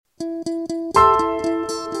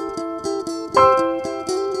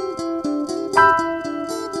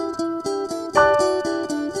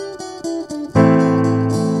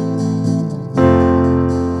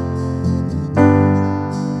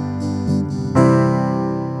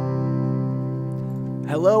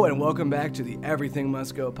Hello and welcome back to the Everything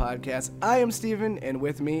Must Go podcast. I am Steven and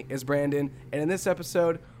with me is Brandon, and in this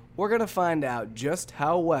episode we're going to find out just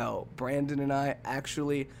how well Brandon and I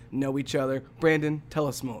actually know each other. Brandon, tell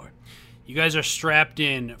us more. You guys are strapped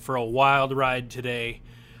in for a wild ride today.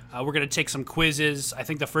 We're going to take some quizzes. I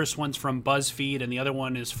think the first one's from BuzzFeed and the other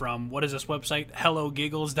one is from, what is this website?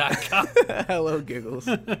 HelloGiggles.com. Hello, Giggles.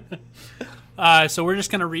 So we're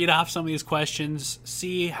just going to read off some of these questions,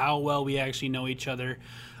 see how well we actually know each other.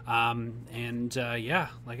 Yeah,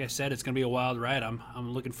 like I said, it's going to be a wild ride.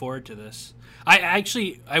 I'm looking forward to this.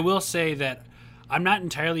 I will say that I'm not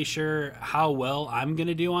entirely sure how well I'm going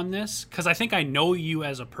to do on this because I think I know you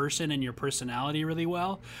as a person and your personality really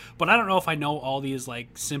well, but I don't know if I know all these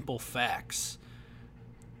like simple facts.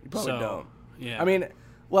 You probably don't. Yeah. I mean,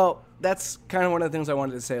 well, that's kind of one of the things I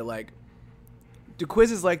wanted to say. Like, do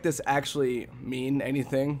quizzes like this actually mean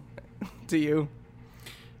anything to you?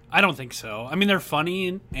 I don't think so. I mean, they're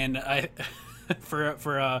funny, and I for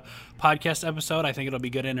a podcast episode, I think it'll be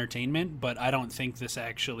good entertainment. But I don't think this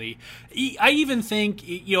actually. I even think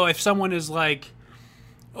if someone is like,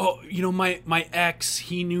 oh, my ex,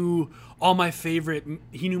 he knew my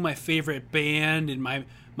favorite band and my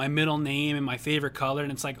middle name and my favorite color,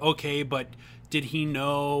 and it's like, okay, but did he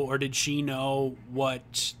know or did she know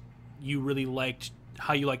what you really liked,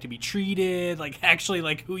 how you like to be treated, like actually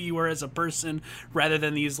like who you were as a person, rather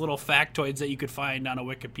than these little factoids that you could find on a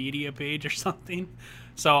Wikipedia page or something.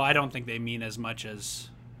 So I don't think they mean as much as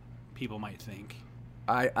people might think.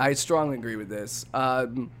 I strongly agree with this.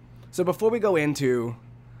 So before we go into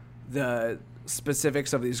the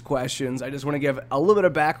specifics of these questions, I just want to give a little bit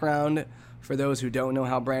of background for those who don't know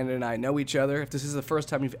how Brandon and I know each other. If this is the first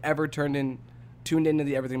time you've ever tuned into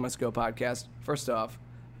the Everything Must Go podcast, first off,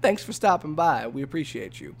 thanks for stopping by. We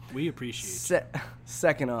appreciate you. We appreciate you.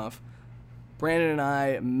 Second off, Brandon and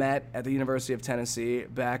I met at the University of Tennessee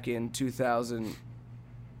back in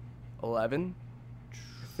 2011, I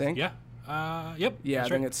think. Yeah. Yep. Yeah, I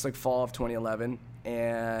think it's like fall of 2011.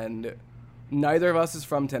 And neither of us is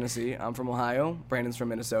from Tennessee. I'm from Ohio. Brandon's from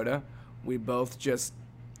Minnesota. We both just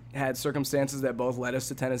had circumstances that both led us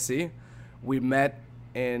to Tennessee. We met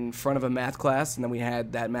in front of a math class, and then we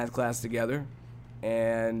had that math class together.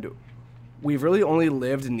 And we've really only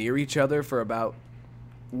lived near each other for about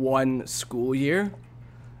one school year,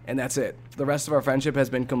 and that's it. The rest of our friendship has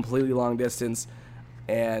been completely long distance,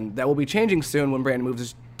 and that will be changing soon when Brandon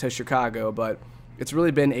moves to Chicago, but it's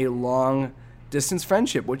really been a long distance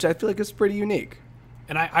friendship, which I feel like is pretty unique.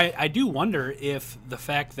 And I do wonder if the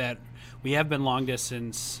fact that we have been long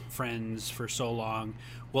distance friends for so long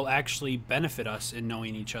will actually benefit us in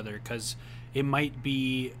knowing each other, because it might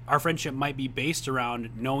be, our friendship might be based around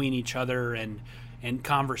knowing each other and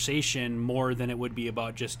conversation more than it would be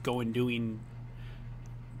about just doing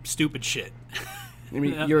stupid shit. I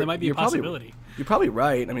mean, that might be a possibility. You're probably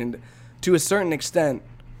right. I mean, to a certain extent,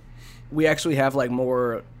 we actually have like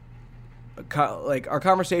more, like our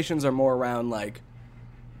conversations are more around like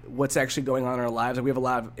what's actually going on in our lives. Like, we have a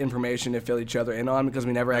lot of information to fill each other in on because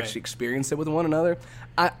we never actually experienced it with one another.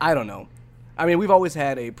 I don't know. I mean, we've always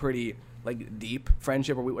had a pretty like deep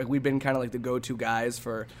friendship, or we've been kind of like the go-to guys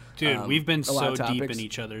for. Dude, we've been so deep in each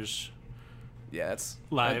each other's. Yeah,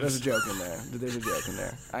 lives. There's a joke in there. There's a joke in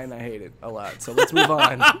there. I hate it a lot. So let's move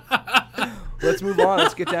on.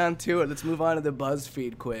 Let's get down to it. Let's move on to the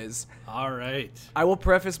BuzzFeed quiz. All right. I will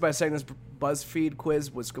preface by saying this BuzzFeed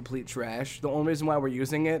quiz was complete trash. The only reason why we're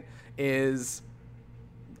using it is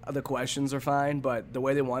the questions are fine, but the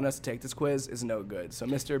way they want us to take this quiz is no good. So,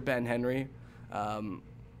 Mr. Ben Henry,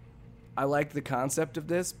 I like the concept of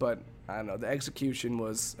this, but I don't know, the execution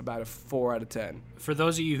was about a 4 out of 10. For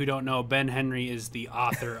those of you who don't know, Ben Henry is the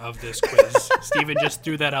author of this quiz. Steven just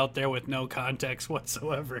threw that out there with no context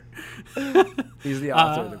whatsoever. He's the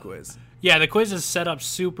author of the quiz. Yeah, the quiz is set up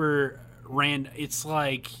super random. It's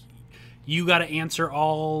like you got to answer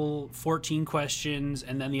all 14 questions,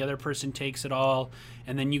 and then the other person takes it all,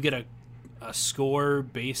 and then you get a score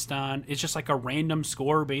based on, it's just like a random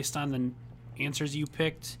score based on the answers you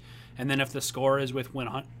picked. And then if the score is with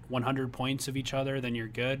 100 points of each other, then you're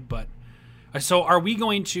good. But so are we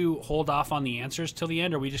going to hold off on the answers till the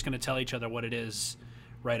end, or are we just going to tell each other what it is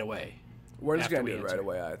right away? We're just going to do it right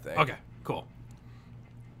away, I think. Okay, cool.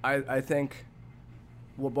 I think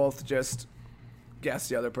we'll both just guess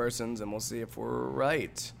the other person's, and we'll see if we're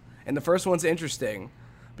right. And the first one's interesting,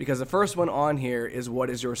 because the first one on here is what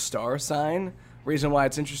is your star sign? Reason why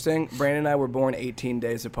it's interesting, Brandon and I were born 18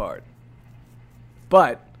 days apart.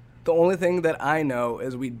 But the only thing that I know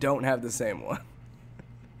is we don't have the same one.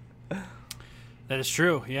 That is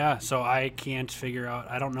true. Yeah. So I can't figure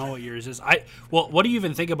out. I don't know what yours is. Well, what do you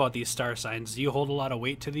even think about these star signs? Do you hold a lot of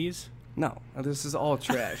weight to these? No, this is all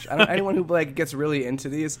trash. I don't, anyone who like gets really into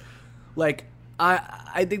these, like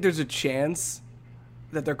I think there's a chance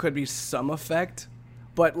that there could be some effect,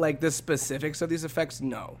 but like the specifics of these effects,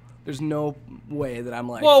 no. There's no way that I'm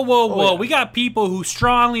like, whoa. Yeah. We got people who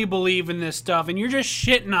strongly believe in this stuff, and you're just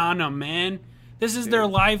shitting on them, man. This is their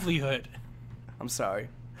livelihood. I'm sorry.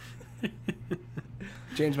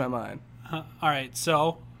 Change my mind. All right,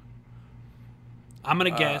 so I'm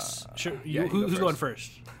gonna guess. Sure, yeah, who's going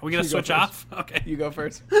first? Are we gonna switch off? Okay, You go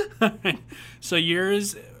first. So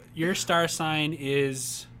your star sign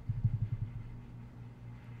is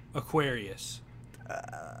Aquarius.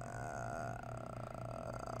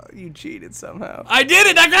 You cheated somehow. I did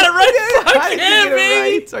it. I got it right. How Fuck did you yeah, get it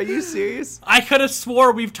baby. right? Are you serious? I could have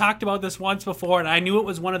swore we've talked about this once before, and I knew it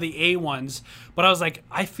was one of the A ones, but I was like,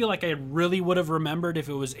 I feel like I really would have remembered if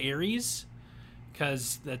it was Aries,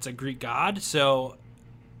 because that's a Greek god. So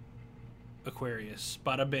Aquarius,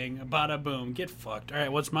 bada bing, bada boom, get fucked. All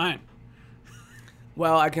right, what's mine?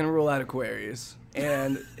 Well, I can rule out Aquarius,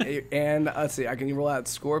 and let's see, I can rule out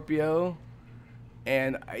Scorpio,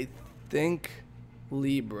 and I think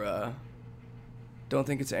Libra. Don't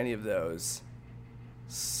think it's any of those.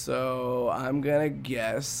 So I'm gonna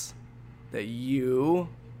guess that you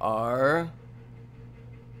are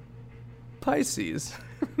Pisces.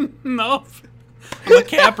 Nope. I'm a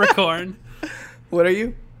Capricorn. What are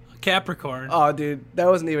you? Capricorn. Oh, dude, that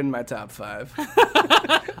wasn't even in my top 5.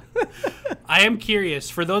 I am curious,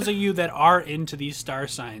 for those of you that are into these star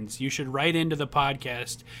signs, you should write into the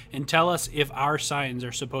podcast and tell us if our signs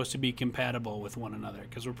are supposed to be compatible with one another,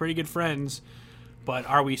 because we're pretty good friends, but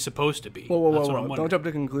are we supposed to be? Whoa. That's what I'm Don't wondering. jump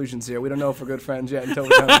to conclusions here. We don't know if we're good friends yet until we're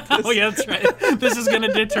done with this. Oh, yeah, that's right. This is going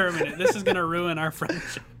to determine it. This is going to ruin our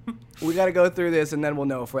friendship. We got to go through this, and then we'll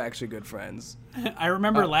know if we're actually good friends. I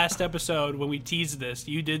remember last episode when we teased this,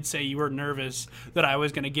 you did say you were nervous that I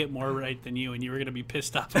was going to get more right than you, and you were going to be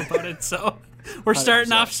pissed off about it. So we're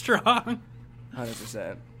starting 100%. off strong.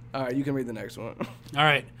 100%. All right, you can read the next one. All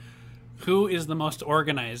right. Who is the most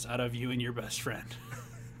organized out of you and your best friend?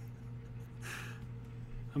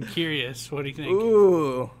 I'm curious. What do you think?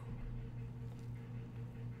 Ooh.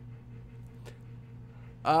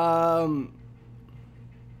 I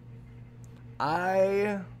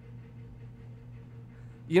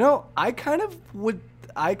kind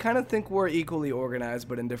of think we're equally organized,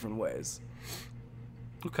 but in different ways.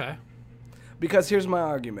 Okay. Because here's my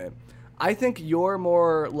argument. I think you're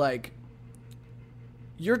more like,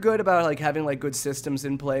 you're good about like having like good systems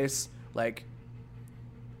in place. Like,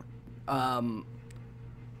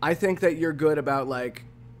 I think that you're good about like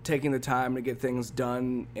taking the time to get things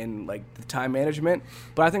done in like the time management.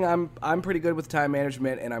 But I think I'm pretty good with time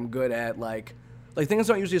management, and I'm good at like things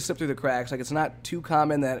don't usually slip through the cracks. Like, it's not too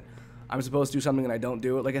common that I'm supposed to do something and I don't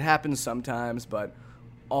do it. Like, it happens sometimes, but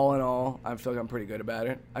all in all, I feel like I'm pretty good about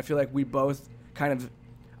it. I feel like we both I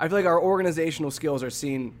feel like our organizational skills are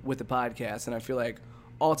seen with the podcast, and I feel like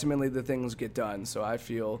ultimately the things get done. So I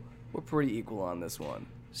feel we're pretty equal on this one.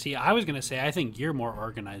 See, I was going to say, I think you're more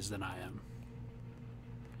organized than I am.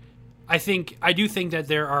 I do think that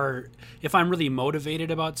there are, if I'm really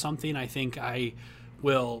motivated about something, I think I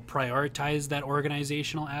will prioritize that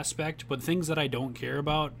organizational aspect, but things that I don't care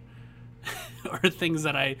about or things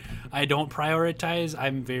that I don't prioritize,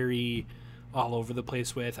 I'm very all over the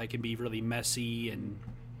place with. I can be really messy and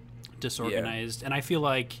disorganized. Yeah. And I feel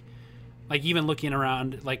like even looking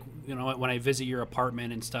around, like, you know, when I visit your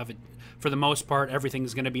apartment and stuff, for the most part,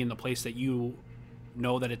 everything's going to be in the place that you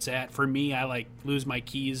know that it's at. For me, I like lose my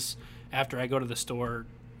keys after I go to the store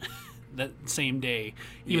that same day.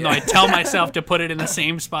 Even though I tell myself to put it in the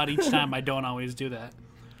same spot each time, I don't always do that.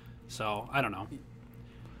 So, I don't know.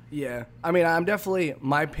 Yeah. I mean,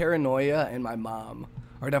 my paranoia and my mom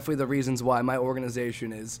are definitely the reasons why my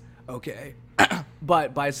organization is okay.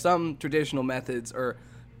 But by some traditional methods or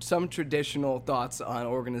some traditional thoughts on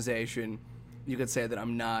organization, you could say that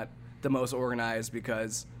I'm not the most organized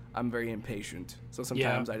because I'm very impatient. So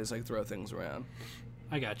sometimes I just like throw things around.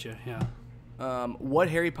 I got you, yeah. What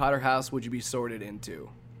Harry Potter house would you be sorted into?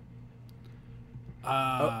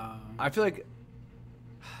 I feel like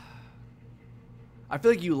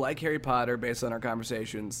you like Harry Potter based on our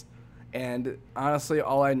conversations, and honestly,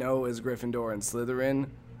 all I know is Gryffindor and Slytherin,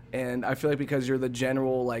 and I feel like because you're the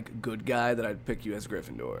general like good guy that I'd pick you as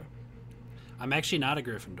Gryffindor. I'm actually not a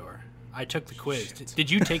Gryffindor. I took the quiz.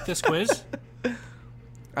 Did you take this quiz?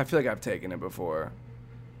 I feel like I've taken it before.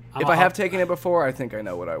 If I have taken it before, I think I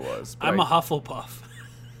know what I was. I'm a Hufflepuff.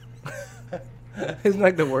 Isn't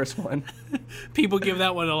like the worst one? People give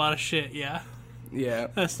that one a lot of shit, yeah. Yeah.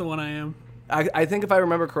 That's the one I am. I think if I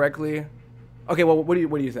remember correctly. Okay, well, what do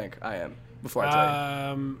you think I am before I tell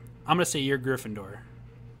you? I'm gonna say you're Gryffindor.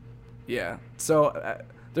 Yeah. So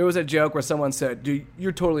there was a joke where someone said, "Dude,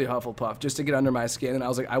 you're totally Hufflepuff," just to get under my skin, and I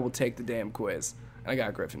was like, "I will take the damn quiz." And I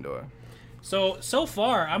got Gryffindor. So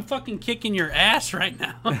far, I'm fucking kicking your ass right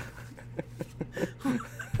now.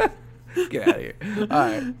 Get out of here. All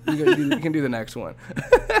right, you can do the next one.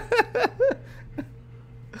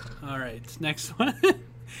 All right, next one.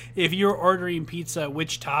 If you're ordering pizza,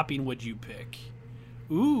 which topping would you pick?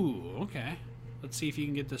 Ooh, okay. Let's see if you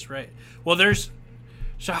can get this right. Well,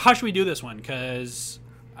 so how should we do this one? Because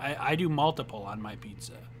I do multiple on my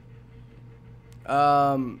pizza.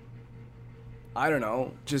 I don't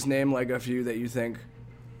know. Just name like a few that you think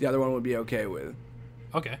the other one would be okay with.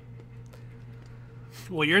 Okay.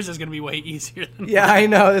 Well, yours is going to be way easier than Yeah, I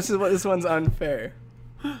know. This one's unfair.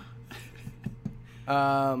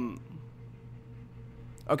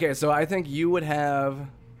 Okay, so I think you would have.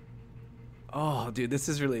 Oh, dude, this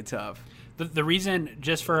is really tough. The reason,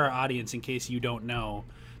 just for our audience, in case you don't know,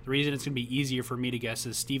 the reason it's going to be easier for me to guess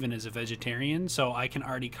is Steven is a vegetarian, so I can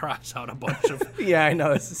already cross out a bunch of Yeah, I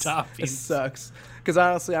know. This toppings. Sucks. Because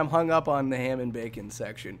honestly, I'm hung up on the ham and bacon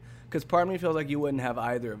section. Because part of me feels like you wouldn't have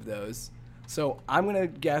either of those. So I'm going to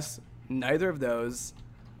guess neither of those.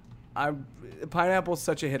 Pineapple's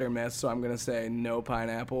such a hit or miss, so I'm going to say no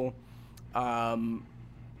pineapple.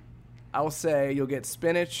 I'll say you'll get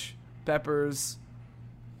spinach, peppers,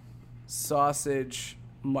 sausage,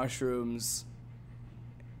 mushrooms.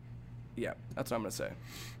 Yeah, that's what I'm going to say.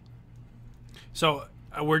 So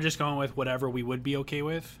we're just going with whatever we would be okay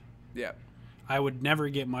with? Yeah. I would never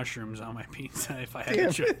get mushrooms on my pizza if I had Damn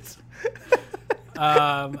a choice.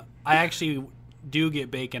 I actually do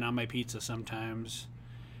get bacon on my pizza sometimes.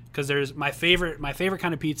 Because there's my favorite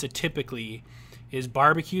kind of pizza typically is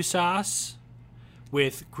barbecue sauce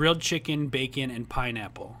with grilled chicken, bacon, and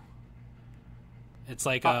pineapple. It's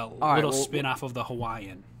like a little spin off of the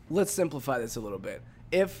Hawaiian. Let's simplify this a little bit.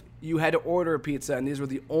 If you had to order a pizza and these were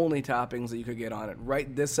the only toppings that you could get on it,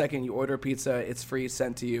 right this second you order a pizza, it's free,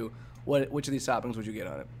 sent to you, which of these toppings would you get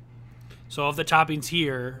on it? So of the toppings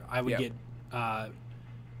here, I would get...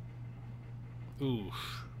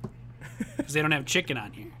 because they don't have chicken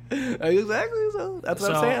on here. Exactly, so that's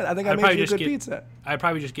what I'm saying. I think I made you a good pizza. I'd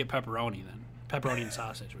probably just get pepperoni then. Pepperoni and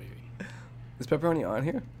sausage, maybe. Is pepperoni on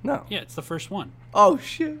here? No. Yeah, it's the first one. Oh,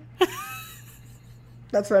 shit.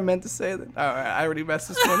 That's what I meant to say then. All right, I already messed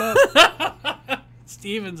this one up.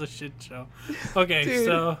 Steven's a shit show. Okay, Dude.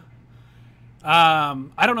 so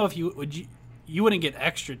I don't know if you wouldn't get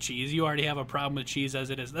extra cheese. You already have a problem with cheese as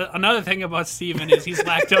it is. Another thing about Steven is he's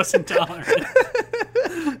lactose intolerant.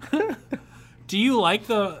 Do you like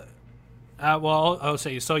the well, I'll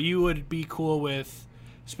say, so you would be cool with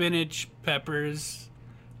spinach, peppers,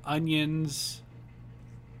 onions.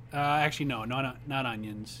 Actually, no, not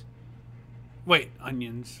onions. Wait,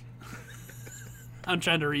 onions. I'm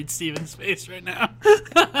trying to read Steven's face right now.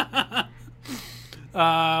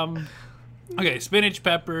 Okay, spinach,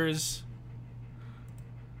 peppers,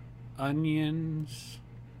 onions,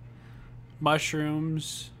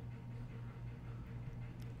 mushrooms,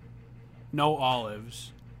 no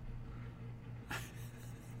olives.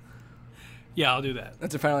 Yeah, I'll do that.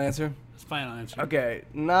 That's your final answer? That's the final answer. Okay,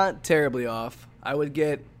 not terribly off. I would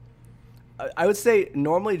say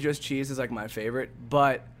normally just cheese is like my favorite,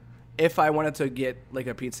 but if I wanted to get like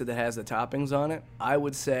a pizza that has the toppings on it, I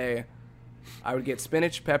would say I would get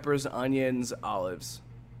spinach, peppers, onions, olives.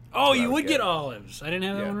 Oh, you would get olives. I didn't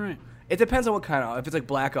have that one right. It depends on what kind of. If it's like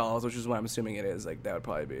black olives, which is what I'm assuming it is, like that would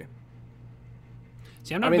probably be.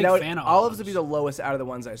 See, I'm not a big fan of olives. Olives would be the lowest out of the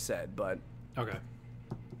ones I said, but okay.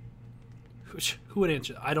 Who would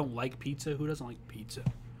answer? I don't like pizza. Who doesn't like pizza?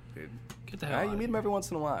 dude, Get the hell out you of meet them every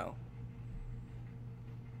once in a while.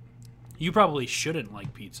 You probably shouldn't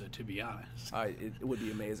like pizza, to be honest. It would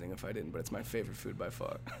be amazing if I didn't, but it's my favorite food by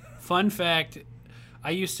far. Fun fact,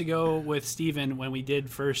 I used to go with Steven when we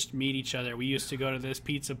did first meet each other. We used to go to this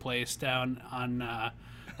pizza place down on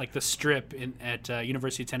like the strip at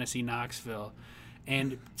University of Tennessee, Knoxville.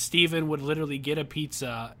 And Steven would literally get a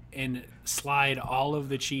pizza and slide all of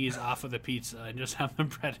the cheese off of the pizza and just have the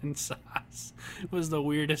bread and sauce. It was the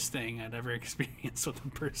weirdest thing I'd ever experienced with a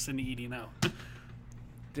person eating out.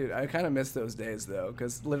 Dude, I kind of miss those days though,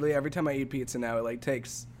 because literally every time I eat pizza now, it like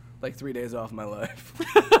takes like 3 days off my life.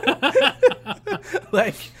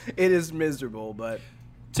 Like it is miserable, but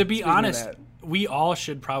to be honest, we all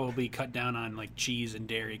should probably cut down on like cheese and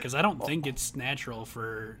dairy because I don't think it's natural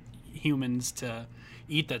for humans to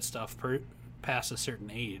eat that stuff past a certain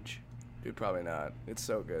age. Dude, probably not. It's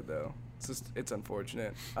so good though. It's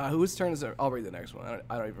unfortunate. Whose turn is it? I'll read the next one.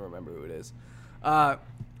 I don't even remember who it is.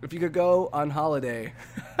 If you could go on holiday,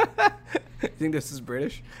 you think this is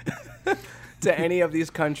British? To any of these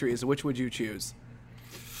countries, which would you choose?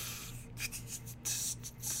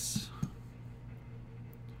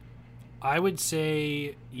 I would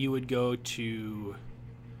say you would go to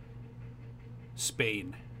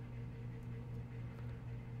Spain.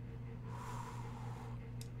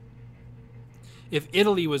 If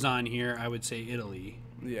Italy was on here, I would say Italy.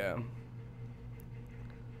 Yeah.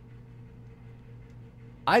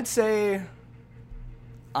 I'd say,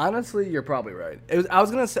 honestly, you're probably right. I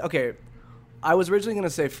was going to say, okay, I was originally going to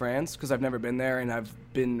say France because I've never been there and I've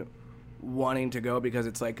been wanting to go because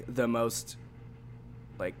it's like the most,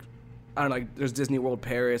 like, I don't know, like there's Disney World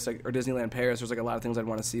Paris, like, or Disneyland Paris. There's like a lot of things I'd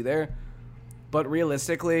want to see there. But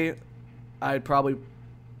realistically, I'd probably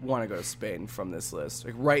want to go to Spain from this list.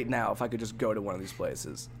 Like right now, if I could just go to one of these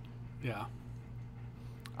places. Yeah.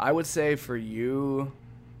 I would say for you,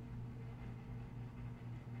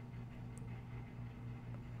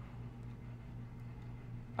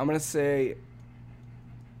 I'm going to say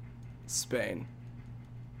Spain.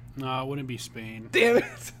 No, it wouldn't be Spain. Damn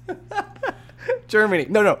it. Germany.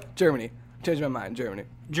 No, Germany. Changed my mind. Germany.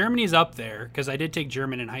 Germany's up there because I did take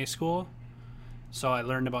German in high school. So I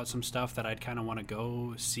learned about some stuff that I'd kind of want to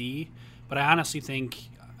go see. But I honestly think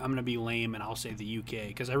I'm going to be lame and I'll say the UK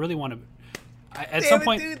because I really want to. At some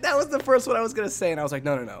point, dude, that was the first one I was going to say. And I was like,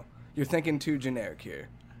 no. You're thinking too generic here.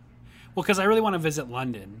 Well, because I really want to visit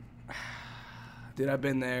London. Dude, I've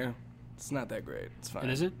been there. It's not that great. It's fine.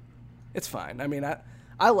 And is it? It's fine. I mean,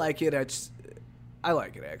 I like it. I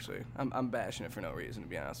like it, actually. I'm bashing it for no reason, to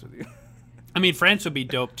be honest with you. I mean, France would be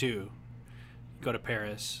dope, too. Go to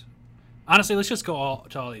Paris. Honestly, let's just go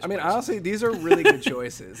to all these places. Honestly, these are really good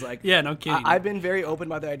choices. Like, yeah, no kidding. I've been very open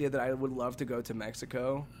about the idea that I would love to go to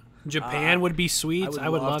Mexico. Would be sweet. I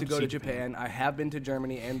would love to go to Japan. I have been to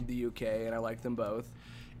Germany and the UK, and I like them both.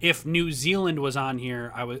 If New Zealand was on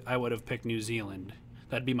here, I would have picked New Zealand.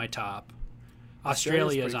 That'd be my top.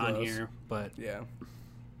 Australia's on close. here, but yeah.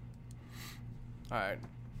 All right.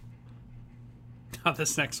 Oh,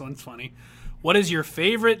 this next one's funny. What is your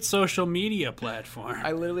favorite social media platform?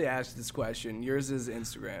 I literally asked this question. Yours is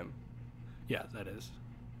Instagram. Yeah, that is.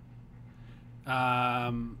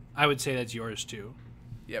 I would say that's yours too.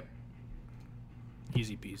 Yep.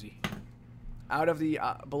 Easy peasy. Out of the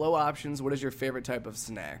below options, what is your favorite type of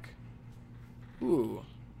snack? Ooh.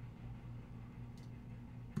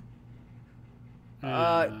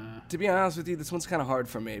 To be honest with you, this one's kind of hard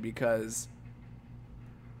for me because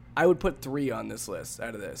I would put 3 on this list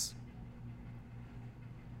out of this.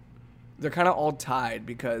 They're kind of all tied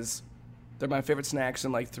because they're my favorite snacks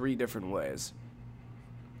in like 3 different ways.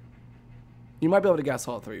 You might be able to guess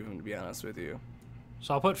all 3 of them, to be honest with you.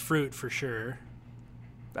 So I'll put fruit for sure.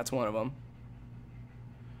 That's one of them.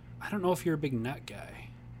 I don't know if you're a big nut guy.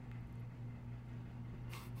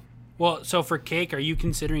 Well, so for cake, are you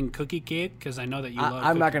considering cookie cake? Because I know that you love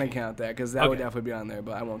I'm not going to cake. count that because that would definitely be on there,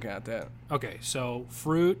 but I won't count that. Okay, so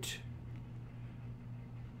fruit.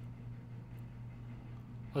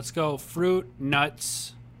 Let's go fruit,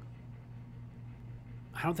 nuts.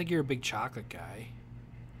 I don't think you're a big chocolate guy.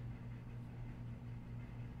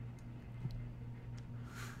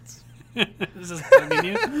 This is bugging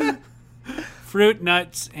you. Fruit,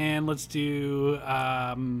 nuts, and let's do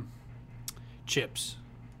chips.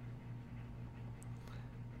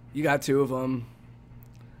 You got 2 of them,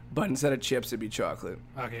 but instead of chips, it'd be chocolate.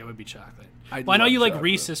 Okay, it would be chocolate. I know you like chocolate.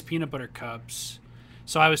 Reese's peanut butter cups,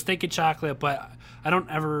 so I was thinking chocolate, but I don't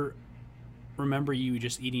ever remember you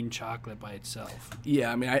just eating chocolate by itself.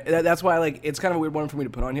 Yeah, I mean, that's why it's kind of a weird one for me to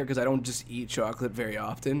put on here because I don't just eat chocolate very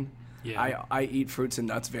often. Yeah. I eat fruits and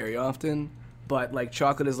nuts very often, but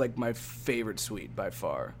chocolate is my favorite sweet by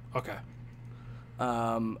far. Okay.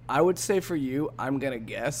 I would say for you, I'm gonna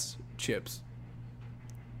guess chips.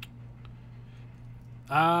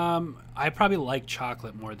 I probably like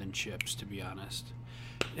chocolate more than chips, to be honest.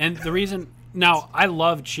 And the reason now I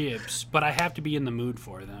love chips, but I have to be in the mood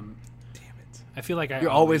for them. Damn it! I feel like You're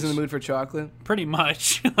always in the mood for chocolate. Pretty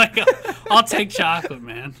much. I'll take chocolate,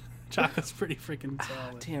 man. Chocolate's pretty freaking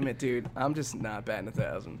solid. Damn it, dude! I'm just not batting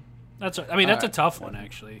 1,000. That's a tough one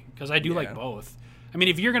actually, because I do like both. I mean,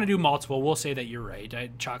 if you're gonna do multiple, we'll say that you're right.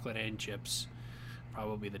 Chocolate and chips,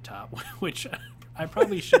 probably the top. Which I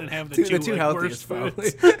probably shouldn't have the two healthiest worst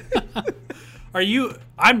foods. Are you?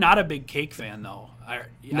 I'm not a big cake fan though. I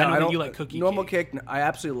don't think you like cookie normal cake. I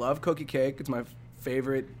absolutely love cookie cake. It's my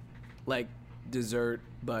favorite dessert,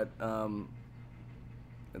 but I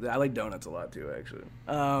like donuts a lot too, actually.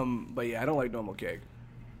 But yeah, I don't like normal cake.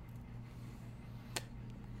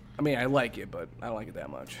 I mean, I like it, but I don't like it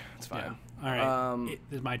that much. It's fine. Yeah. All right.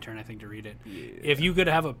 It's my turn, I think, to read it. Yeah. If you could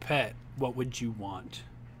have a pet, what would you want?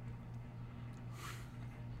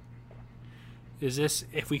 Is this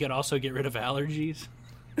if we could also get rid of allergies?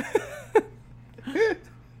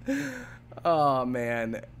 Oh,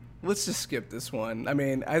 man. Let's just skip this one. I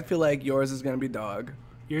mean, I feel like yours is going to be dog.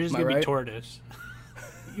 Yours is Am I going to right? be tortoise.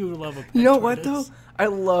 You would love a pet You know tortoise. what, though? I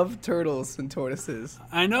love turtles and tortoises.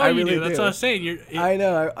 I know I you really do. That's do. what I was saying. I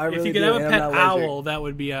know. I really if you could do, have and a I'm pet not allergic. owl, that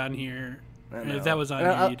would be on here. I And know. if that was on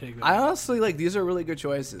And here, you take that. I honestly, like, these are really good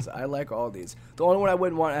choices. I like all these. The only one I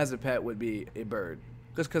wouldn't want as a pet would be a bird.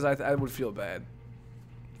 Just because I would feel bad.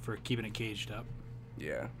 For keeping it caged up.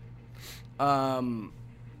 Yeah.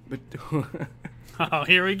 But Oh,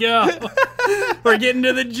 here we go. We're getting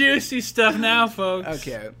to the juicy stuff now, folks.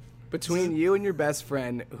 okay. Between you and your best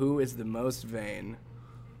friend, who is the most vain?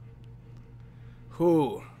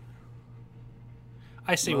 Who?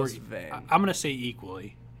 I say Most vain. I'm gonna say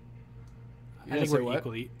equally. You I gonna think say we're what?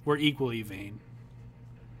 we're equally vain.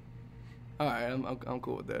 All right, I'm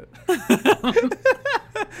cool with that.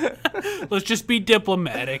 Let's just be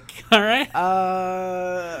diplomatic, all right?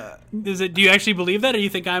 Do you actually believe that, or do you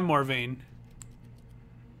think I'm more vain?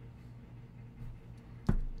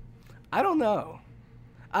 I don't know.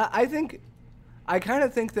 I kind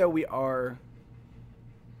of think that we are.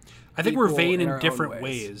 I think we're Equal vain in in our own different ways.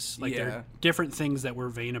 ways. Like there Yeah. are different things that we're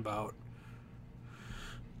vain about.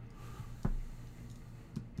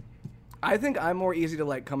 I think I'm more easy to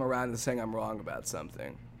like come around and saying I'm wrong about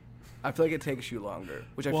something. I feel like it takes you longer,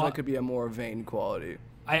 which I feel Well, like could be a more vain quality.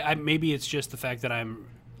 I maybe it's just the fact that I'm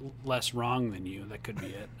less wrong than you. That could be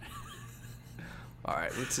it. All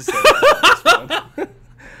right, let's just say that. This one.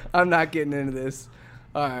 I'm not getting into this.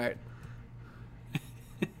 All right.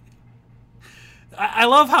 I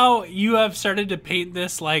love how you have started to paint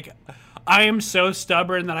this like I am so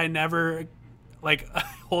stubborn that I never like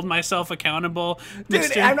hold myself accountable. Dude,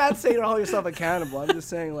 Mr. I'm not saying to hold yourself accountable. I'm just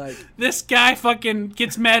saying, like, This guy fucking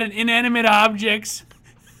gets mad at inanimate objects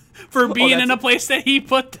for being in a place that he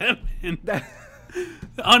put them in that,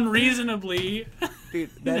 unreasonably. dude,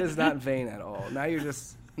 that is not vain at all. Now you're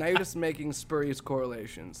just making spurious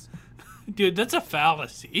correlations. Dude, that's a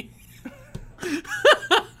fallacy.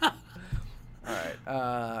 All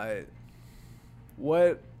right.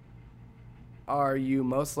 What are you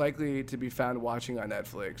most likely to be found watching on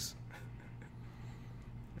Netflix?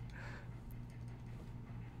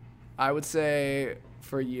 I would say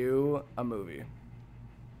for you, a movie.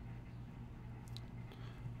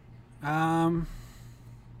 No,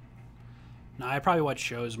 I probably watch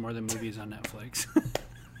shows more than movies on Netflix.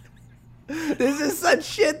 This is such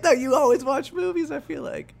shit though. You always watch movies, I feel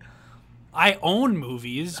like. I own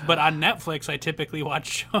movies, but on Netflix I typically watch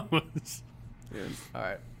shows. Yeah. All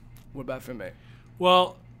right. What about for me?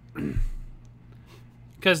 Well,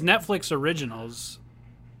 because Netflix originals,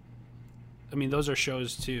 I mean, those are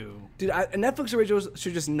shows too. Dude, Netflix originals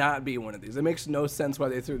should just not be one of these. It makes no sense why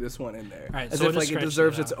they threw this one in there. All right, As so if we'll like just it scratch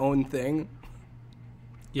deserves that its out. own thing.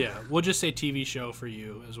 Yeah, we'll just say TV show for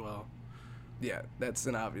you as well. Yeah, that's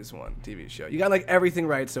an obvious one. TV show. You got like everything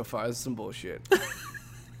right so far. This is some bullshit.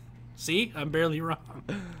 See, I'm barely wrong.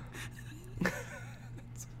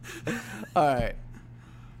 All right.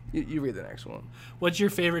 You read the next one. What's your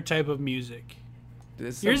favorite type of music? Dude,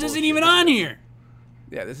 this is some Yours isn't bullshit. even on here.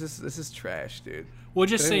 Yeah, this is trash, dude. We'll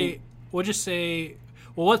just Dang. say.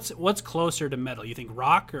 Well, what's closer to metal? You think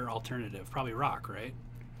rock or alternative? Probably rock, right?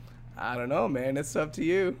 I don't know, man. It's up to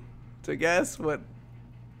you to guess what.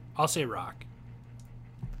 I'll say rock.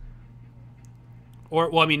 Or,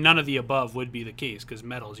 well, I mean, none of the above would be the case because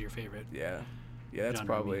metal is your favorite. Yeah, that's genre of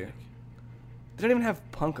probably. music. They don't even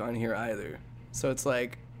have punk on here either, so it's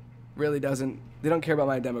like, really doesn't. They don't care about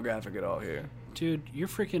my demographic at all here. Dude, you're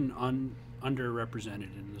freaking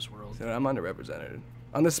underrepresented in this world. So I'm underrepresented.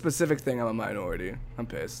 On this specific thing, I'm a minority. I'm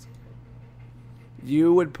pissed.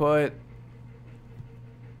 You would put.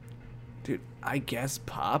 Dude, I guess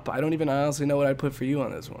pop. I don't even honestly know what I'd put for you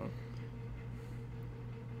on this one.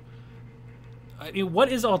 I mean,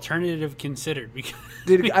 what is alternative considered? Because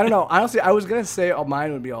Dude, I don't know. Honestly, I was gonna say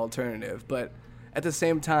mine would be alternative, but at the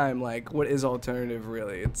same time, like, what is alternative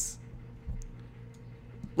really? It's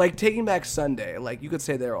like Taking Back Sunday. Like, you could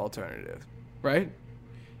say they're alternative, right?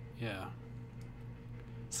 yeah.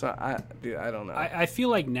 So I don't know. I feel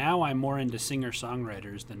like now I'm more into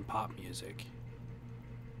singer-songwriters than pop music.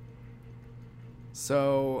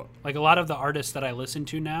 So Like, a lot of the artists that I listen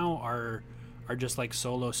to now are just like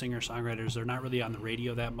solo singer-songwriters. They're not really on the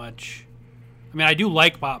radio that much. I mean, I do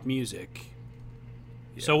like pop music.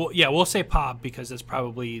 Yeah. So, yeah, we'll say pop because it's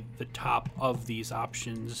probably the top of these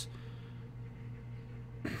options.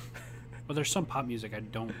 Well, there's some pop music I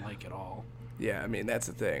don't like at all. Yeah, I mean, that's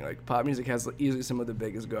the thing. Like, pop music has easily some of the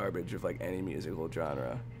biggest garbage of, like, any musical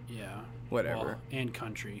genre. Yeah. Whatever. Well, and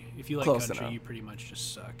country. If you like Close country, enough. you pretty much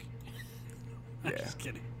just suck. I'm Yeah. just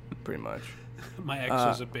kidding. Pretty much. My ex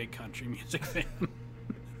was a big country music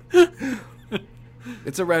fan.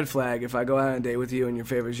 It's a red flag. If I go out on a date with you and your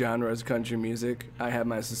favorite genre is country music, I have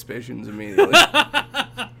my suspicions immediately.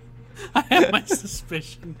 I have my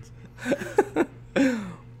suspicions.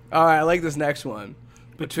 All right, I like this next one.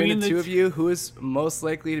 Between the two of t- you, who is most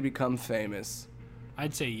likely to become famous?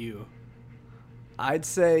 I'd say you. I'd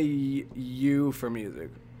say you for music.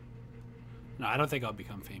 No, I don't think I'll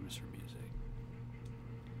become famous for music.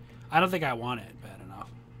 I don't think I want it bad enough.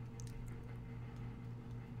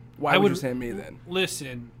 Why would you say me then?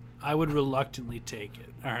 Listen, I would reluctantly take it.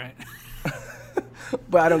 All right.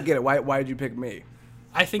 But I don't get it. Why did you pick me?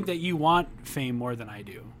 I think that you want fame more than I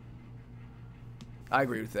do. I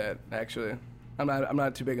agree with that. Actually, I'm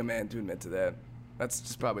not too big a man to admit to that. That's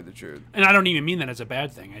just probably the truth. And I don't even mean that as a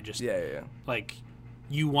bad thing. I just Yeah. like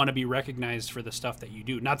you want to be recognized for the stuff that you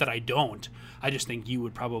do. Not that I don't. I just think you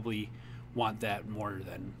would probably want that more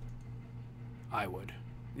than I would.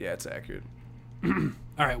 Yeah, it's accurate. All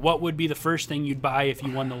right, what would be the first thing you'd buy if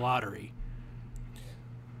you won the lottery?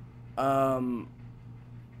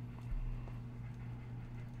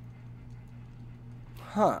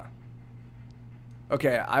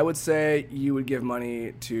 Okay, I would say you would give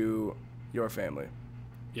money to your family.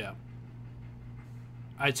 Yeah.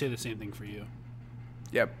 I'd say the same thing for you.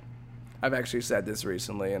 Yep. I've actually said this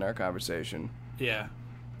recently in our conversation. Yeah.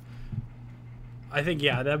 I think,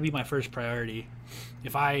 yeah, that'd be my first priority.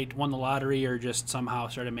 If I won the lottery or just somehow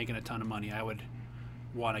started making a ton of money, I would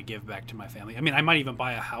want to give back to my family. I mean, I might even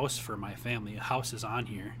buy a house for my family. A house is on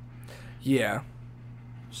here. Yeah.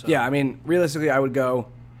 So. Yeah, I mean, realistically, it would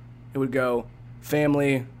go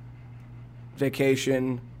family,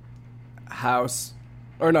 vacation, house.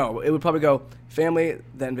 Or no, it would probably go family,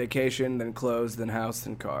 then vacation, then clothes, then house,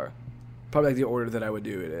 then car. Probably like the order that I would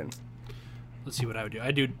do it in. Let's see what I would do.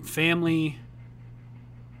 I'd do family,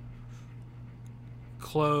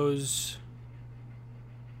 clothes,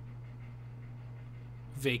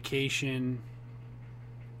 vacation,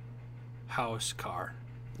 house, car.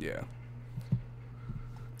 Yeah.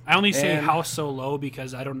 I only say And- house so low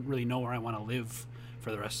because I don't really know where I want to live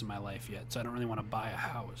for the rest of my life yet. So I don't really want to buy a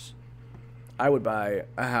house. I would buy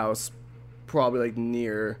a house probably like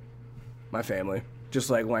near my family. Just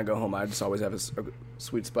like when I go home, I just always have a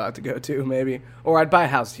sweet spot to go to, maybe. Or I'd buy a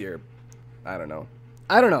house here. I don't know.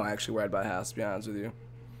 I don't know actually where I'd buy a house, to be honest with you.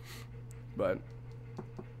 But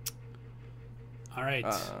All right.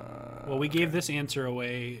 Well, we gave this answer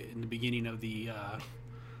away in the beginning of the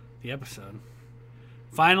episode.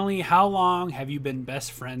 Finally, how long have you been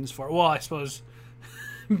best friends for? Well, I suppose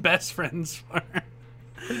best friends for.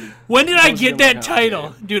 When did I get that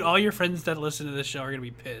title? Dude, all your friends that listen to this show are going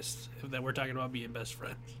to be pissed that we're talking about being best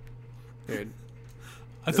friends. dude,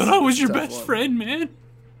 I thought I was your tough best one. friend, man.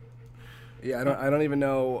 yeah, I don't even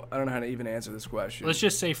know. I don't know how to even answer this question. Let's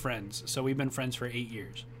just say friends. So we've been friends for 8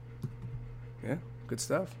 years. Yeah, good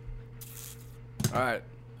stuff. All right.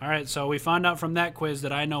 All right, so we found out from that quiz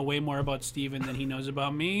that I know way more about Steven than he knows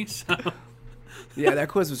about me. So Yeah, that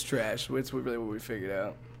quiz was trash. It's really what we figured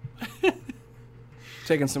out.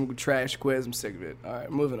 Taking some trash quiz. I'm sick of it. All right,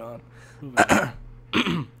 moving on.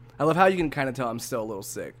 I love how you can kind of tell I'm still a little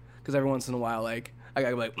sick. Because every once in a while, like, I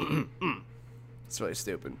gotta be like, It's really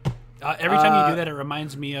stupid. every time you do that, it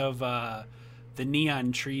reminds me of the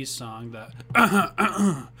Neon Trees song.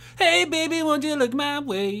 The Hey baby, won't you look my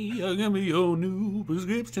way? I'll give me your new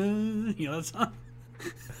prescription. You know that song?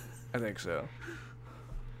 I think so.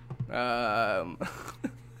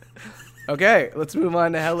 Okay, let's move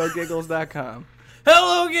on to HelloGiggles.com.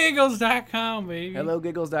 HelloGiggles.com, baby.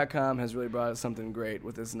 HelloGiggles.com has really brought us something great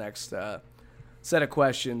with this next set of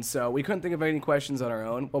questions. So we couldn't think of any questions on our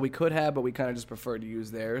own. Well, we could have, but we kind of just preferred to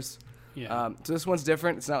use theirs. Yeah, So this one's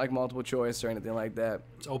different. It's not like multiple choice or anything like that.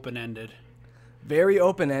 it's open-ended. Very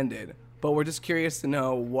open-ended. But we're just curious to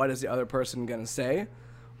know what is the other person going to say.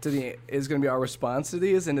 Is going to be our response to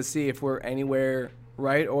these and to see if we're anywhere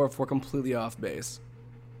right or if we're completely off base.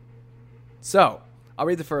 So, I'll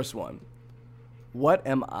read the first one. What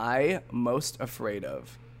am I most afraid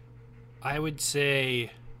of? I would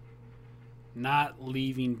say not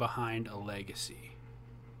leaving behind a legacy.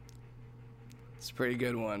 It's a pretty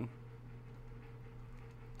good one.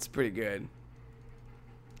 It's pretty good.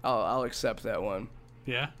 I'll accept that one.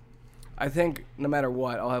 Yeah? I think no matter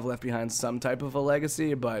what, I'll have left behind some type of a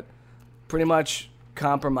legacy, but pretty much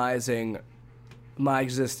compromising my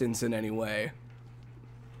existence in any way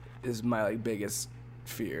is my biggest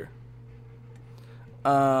fear.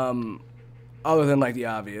 Other than like the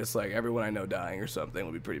obvious, like everyone I know dying or something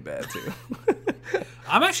would be pretty bad too.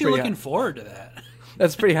 I'm actually pretty looking high. forward to that.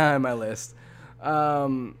 That's pretty high on my list.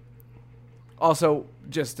 Also,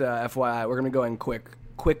 just FYI, we're gonna go in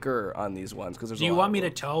quicker on these ones because there's. Do you a lot want of me to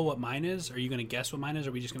them. tell what mine is? Are you going to guess what mine is, or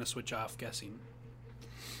are we just going to switch off guessing?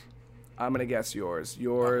 I'm gonna guess yours.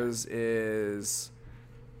 Yours is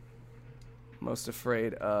most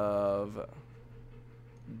afraid of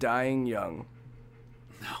dying young.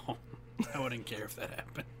 No, I wouldn't care if that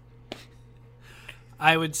happened.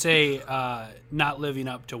 I would say not living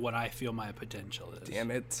up to what I feel my potential is.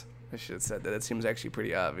 Damn it! I should have said that. It seems actually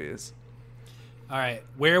pretty obvious. All right,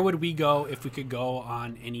 where would we go if we could go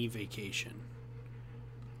on any vacation?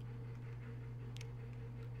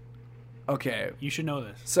 Okay. You should know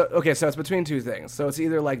this. So it's between two things. So it's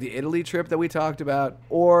either like the Italy trip that we talked about,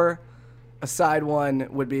 or a side one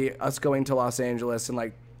would be us going to Los Angeles and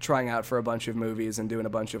like trying out for a bunch of movies and doing a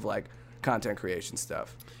bunch of like content creation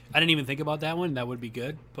stuff. I didn't even think about that one. That would be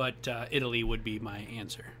good, but Italy would be my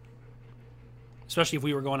answer, especially if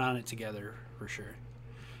we were going on it together for sure.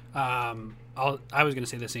 I was going to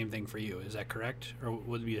say the same thing for you. Is that correct, or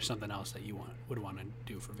would there be something else that you would want to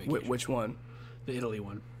do for vacation? Which one? The Italy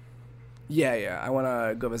one. Yeah. I want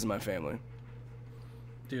to go visit my family.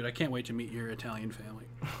 Dude, I can't wait to meet your Italian family.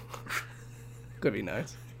 Could be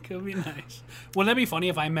nice. Could be nice. Wouldn't that be funny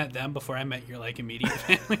if I met them before I met your like immediate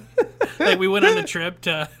family? Like we went on a trip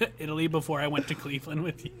to Italy before I went to Cleveland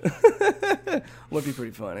with you. Would be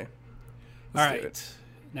pretty funny. All Let's do right,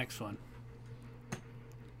 next one.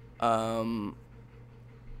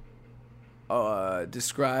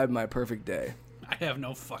 Describe my perfect day. I have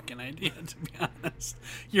no fucking idea, to be honest.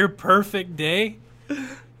 Your perfect day?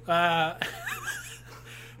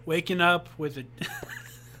 Waking up with a...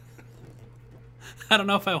 I don't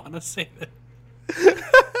know if I want to say that.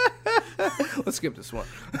 Let's skip this one.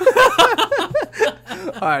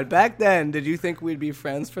 All right, back then, did you think we'd be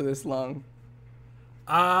friends for this long?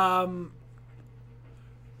 I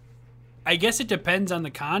guess it depends on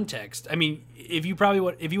the context. I mean, if you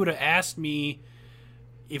would have asked me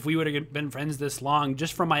if we would have been friends this long,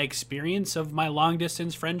 just from my experience of my long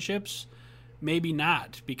distance friendships, maybe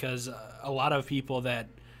not, because a lot of people that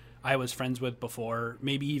I was friends with before,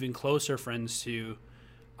 maybe even closer friends to,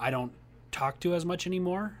 I don't talk to as much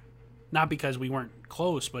anymore. Not because we weren't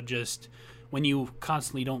close, but just when you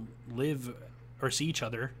constantly don't live or see each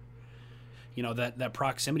other, you know, that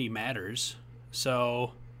proximity matters.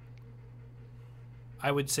 So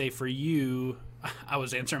I would say for you, I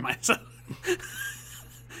was answering myself.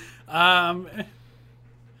 I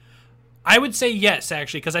would say yes,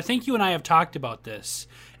 actually, because I think you and I have talked about this.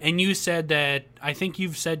 And you said that, I think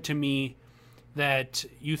you've said to me that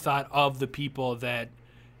you thought of the people that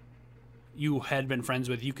you had been friends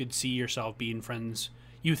with, you could see yourself being friends.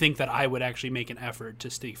 You think that I would actually make an effort to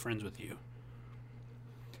stay friends with you.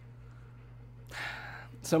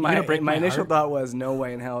 So gonna my break my initial heart? thought was no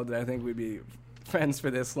way in hell did I think we'd be friends for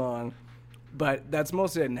this long. But that's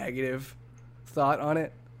mostly a negative thought on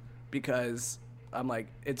it, because I'm like,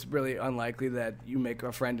 it's really unlikely that you make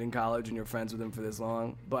a friend in college and you're friends with him for this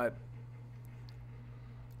long. But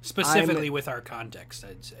Specifically with our context,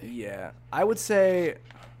 I'd say. yeah, I would say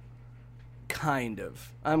kind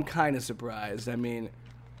of. I'm kind of surprised. I mean,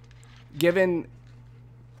 given,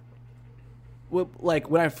 well, like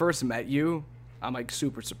when I first met you, I'm like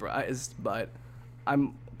super surprised, but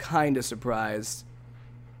I'm kind of surprised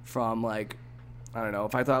from like, I don't know,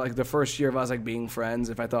 if I thought like the first year of us like being friends,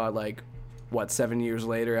 if I thought like, 7 years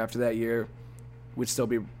later after that year, we'd still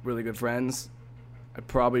be really good friends, I'd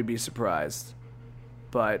probably be surprised.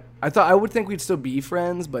 But I would think we'd still be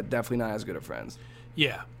friends, but definitely not as good of friends.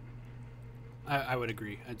 Yeah. I would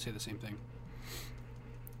agree. I'd say the same thing.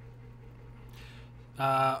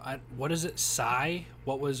 What is it? Sigh?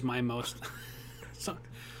 What was my most...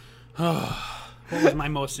 what was my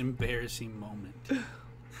most embarrassing moment?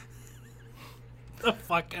 The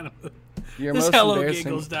fuck kind of... Your This most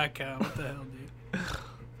embarrassing, HelloGiggles.com. What the hell, dude?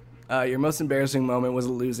 your most embarrassing moment was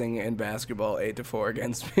losing in basketball 8-4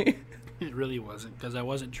 against me. It really wasn't, because I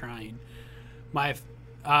wasn't trying. My...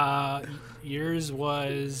 yours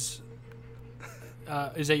was...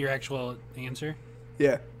 is that your actual answer?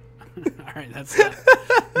 Yeah. All right, that's it.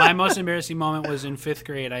 My most embarrassing moment was in 5th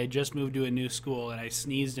grade. I had just moved to a new school, and I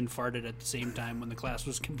sneezed and farted at the same time when the class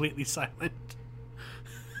was completely silent.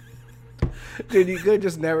 Dude, you could have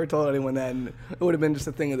just never told anyone that, and it would have been just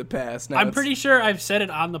a thing of the past. Now I'm it's- pretty sure I've said it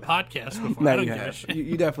on the podcast before. No, I don't you give a have. shit.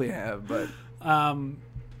 You definitely have, but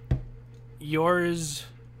Yours...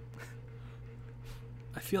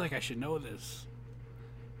 I feel like I should know this.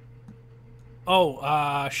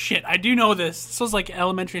 Oh, shit. I do know this. This was like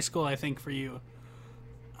elementary school, I think, for you.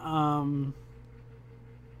 I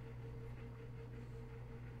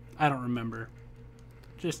don't remember.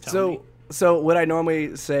 Just tell me. So what I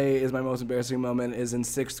normally say is my most embarrassing moment is in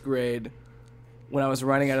 6th grade when I was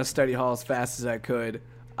running out of study hall as fast as I could.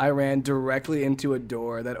 I ran directly into a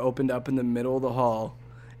door that opened up in the middle of the hall,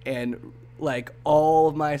 and like all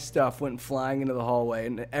of my stuff went flying into the hallway,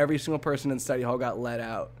 and every single person in study hall got let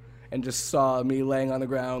out and just saw me laying on the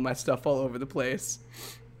ground, my stuff all over the place.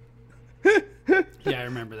 Yeah, I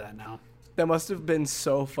remember that now. That must have been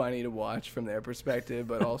so funny to watch from their perspective,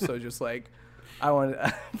 but also just like, I wanted,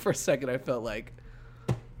 for a second I felt like,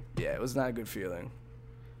 yeah, it was not a good feeling.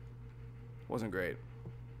 Wasn't great.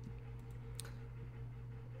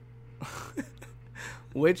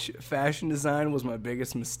 Which fashion design was my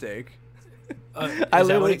biggest mistake? I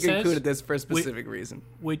literally concluded this for a specific reason.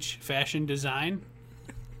 Which fashion design?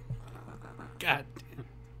 God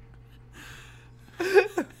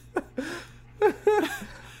damn.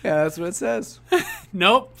 Yeah, that's what it says.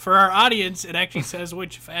 Nope. For our audience, it actually says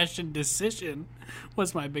which fashion decision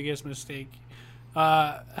was my biggest mistake.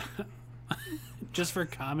 Just for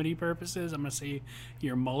comedy purposes, I'm going to say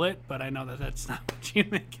your mullet, but I know that that's not what you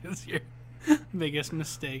think is your biggest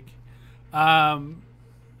mistake.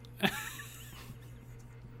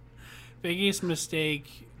 Biggest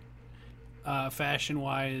mistake,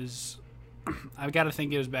 fashion-wise, I've got to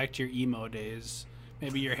think it was back to your emo days.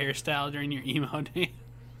 Maybe your hairstyle during your emo days.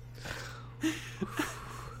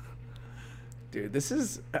 Dude, this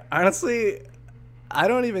is honestly, I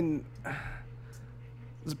don't even.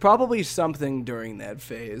 There's probably something during that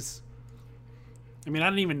phase. I mean, I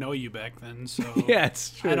didn't even know you back then, so yeah, it's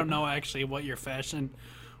true. I don't know actually what your fashion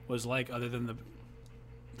was like other than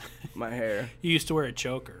my hair. You used to wear a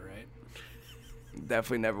choker, right?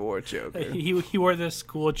 Definitely never wore a choker. He wore this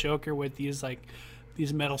cool choker with these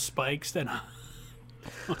metal spikes that.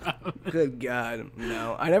 Good God,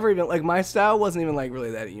 no! I never even like my style wasn't even like really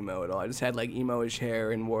that emo at all. I just had like emo-ish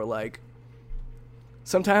hair and wore like.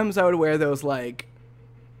 Sometimes I would wear those like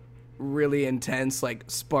really intense, like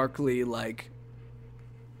sparkly, like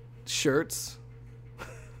shirts.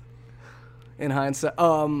 In hindsight,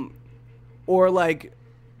 or like,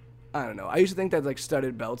 I don't know. I used to think that like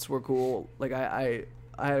studded belts were cool. Like I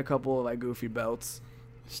had a couple of like goofy belts.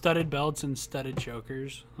 Studded belts and studded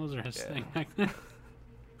chokers. Those are his thing.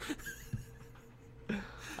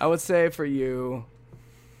 I would say for you,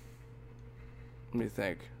 let me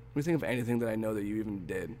think of anything that I know that you even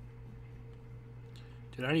did.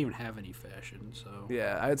 Dude, I don't even have any fashion, so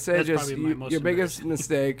yeah, I'd say just your biggest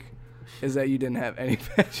mistake is that you didn't have any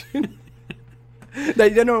fashion.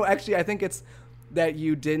 No, actually, I think it's that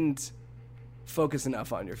you didn't focus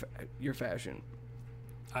enough on your fashion.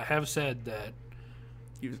 I have said that.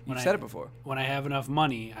 You've said it before. When I have enough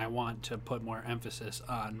money, I want to put more emphasis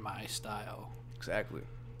on my style. Exactly.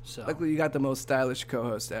 So, luckily, you got the most stylish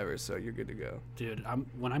co-host ever, so you're good to go. Dude,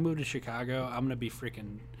 when I move to Chicago, I'm gonna be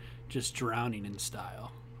freaking just drowning in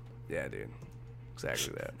style. Yeah, dude.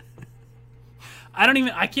 Exactly that.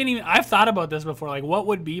 I've thought about this before. Like, what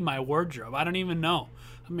would be my wardrobe? I don't even know.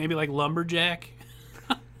 Maybe like lumberjack.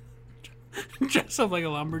 Dress up like a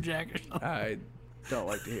lumberjack or something. I don't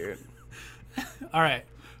like to hear it. All right.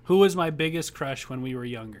 Who was my biggest crush when we were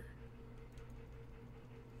younger?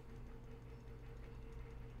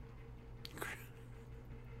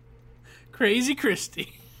 Crazy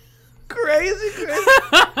Christy. Crazy Christy.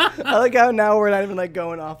 I like how now we're not even like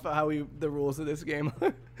going off of how the rules of this game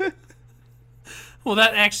are. Well,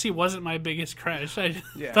 that actually wasn't my biggest crush. I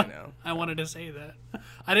know. I wanted to say that.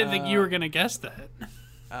 I didn't think you were going to guess that.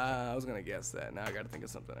 I was going to guess that. Now I got to think of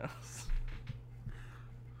something else.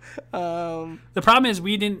 The problem is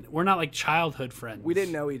we're not like childhood friends. We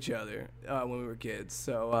didn't know each other when we were kids,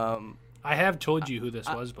 so I have told you who this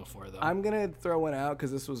was before, though. I'm gonna throw one out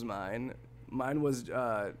because this was mine. Mine was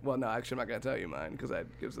well, no, actually, I'm not gonna tell you mine because that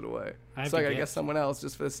gives it away. So I gotta guess someone else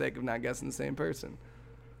just for the sake of not guessing the same person.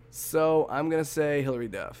 So I'm gonna say Hillary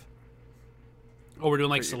Duff. Oh, we're doing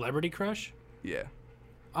like celebrity crush? Yeah.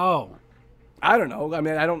 Oh. I don't know. I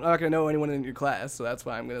mean, I'm not gonna know anyone in your class, so that's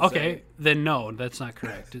why I'm gonna say. Okay, then no, that's not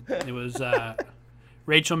correct. It was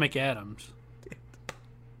Rachel McAdams.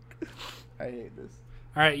 I hate this.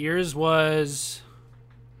 All right, yours was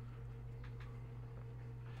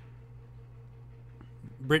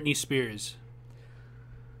Britney Spears.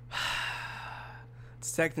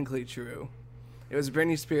 It's technically true. It was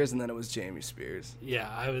Britney Spears and then it was Jamie Spears. Yeah,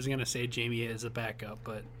 I was gonna say Jamie as a backup,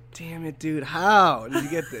 but damn it, dude! How did you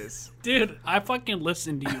get this? Dude, I fucking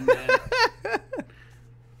listened to you, man.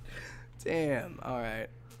 Damn. All right.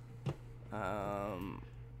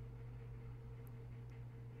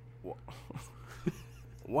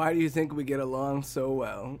 Why do you think we get along so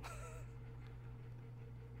well?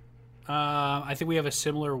 I think we have a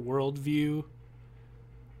similar worldview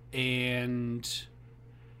and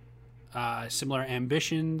similar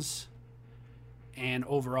ambitions, and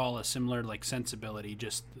overall a similar like sensibility.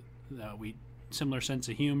 Just we similar sense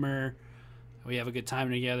of humor. We have a good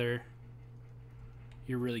time together.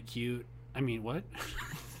 You're really cute. I mean, what?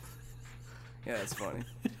 Yeah, that's funny.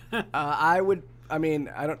 I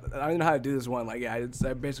don't know how to do this one. Like, yeah,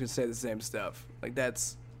 I basically say the same stuff. Like,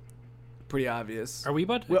 that's pretty obvious. Are we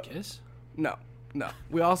about to kiss? No.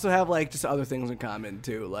 We also have like just other things in common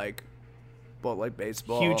too, like both like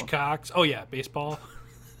baseball. Huge cocks. Oh yeah, baseball.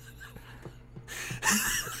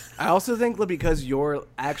 I also think that because you're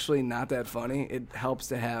actually not that funny, it helps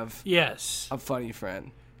to have a funny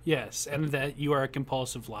friend. Yes, and that you are a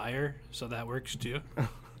compulsive liar, so that works too.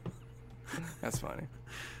 That's funny.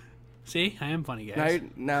 See, I am funny, guys.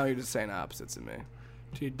 Now you're just saying opposites of me.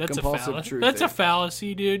 Dude, that's compulsive a fallacy. truth. That's a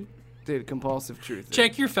fallacy, dude. Dude, compulsive truth.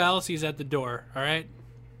 Check your fallacies at the door, all right?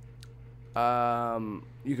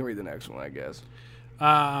 You can read the next one, I guess.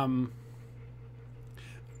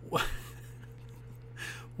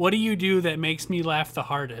 What do you do that makes me laugh the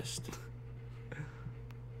hardest?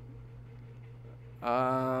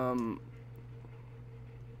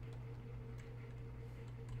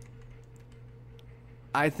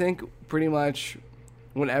 I think pretty much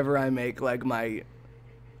whenever I make like my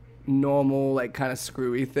normal like kind of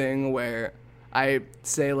screwy thing where I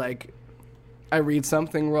say like I read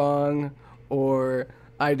something wrong or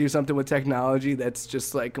I do something with technology that's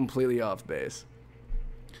just like completely off base.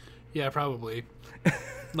 Yeah, probably.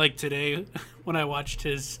 Like today when I watched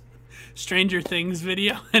his Stranger Things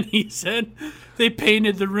video and he said they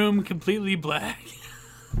painted the room completely black.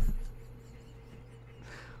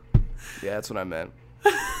 Yeah, that's what I meant.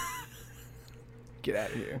 Get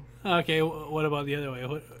out of here. Okay, what about the other way?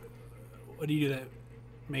 What do you do that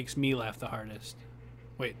makes me laugh the hardest?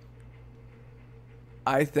 Wait.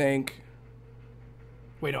 I think...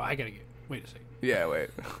 Wait, no, I gotta get... Wait a second. Yeah,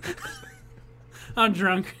 wait. I'm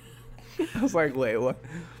drunk. I was like, wait, what?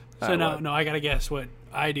 So no, I gotta guess what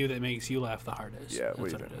I do that makes you laugh the hardest. Yeah,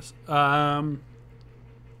 that's what it is. Oh,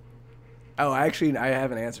 actually, I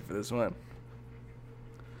have an answer for this one.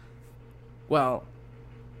 Well,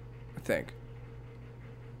 I think.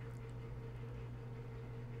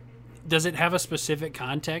 Does it have a specific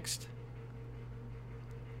context?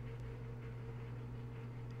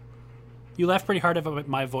 You laugh pretty hard at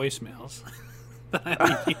my voicemails.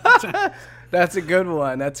 That's a good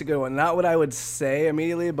one. That's a good one. Not what I would say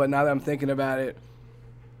immediately, but now that I'm thinking about it,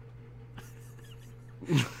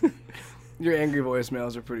 your angry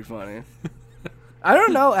voicemails are pretty funny. I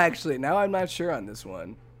don't know, actually. Now I'm not sure on this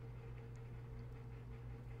one.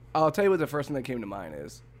 I'll tell you what the first one that came to mind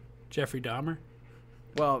is. Jeffrey Dahmer?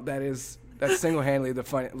 Well, that's single-handedly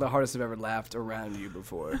the hardest I've ever laughed around you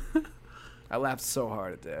before. I laughed so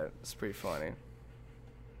hard at that. It's pretty funny.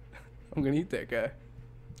 I'm going to eat that guy.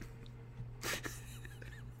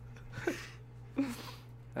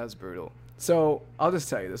 That was brutal. So, I'll just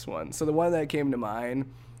tell you this one. So, the one that came to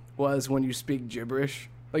mind was when you speak gibberish.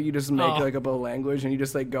 Like, you just make, like, up a language, and you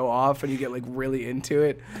just, like, go off, and you get, like, really into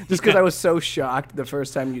it. Just because I was so shocked the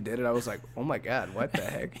first time you did it. I was like, oh, my God, what the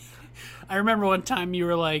heck? I remember one time you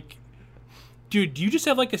were like, dude, do you just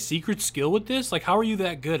have, like, a secret skill with this? Like, how are you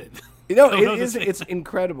that good at it? You know, it's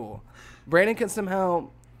incredible. Brandon can somehow,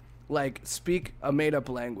 like, speak a made-up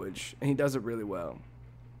language, and he does it really well.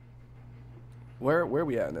 Where are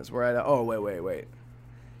we at in this? We're at, wait.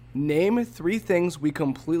 Name 3 things we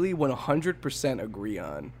completely 100% agree on.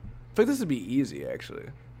 I feel like this would be easy, actually.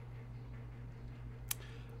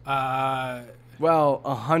 Well,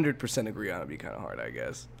 100% agree on would be kind of hard, I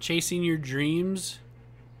guess. Chasing your dreams.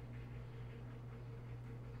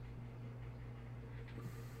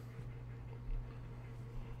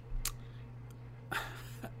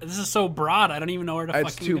 This is so broad. I don't even know where to.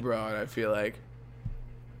 It's too broad. I feel like.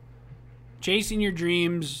 Chasing your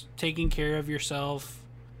dreams, taking care of yourself,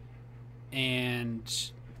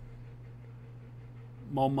 and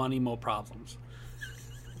more money, more problems.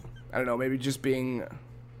 I don't know. Maybe just being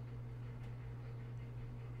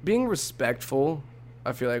respectful.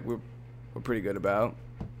 I feel like we're pretty good about.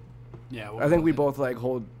 Yeah, I think we both like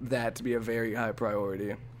hold that to be a very high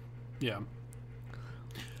priority. Yeah.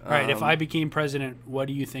 All right, if I became president, what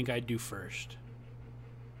do you think I'd do first?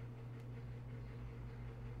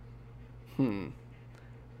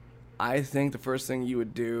 I think the first thing you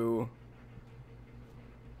would do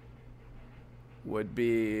would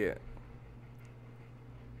be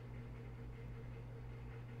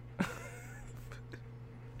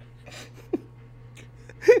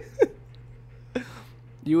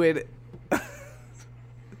You would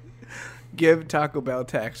give Taco Bell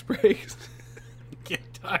tax breaks.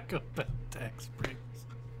 Get Taco Bell tax breaks.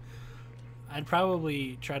 I'd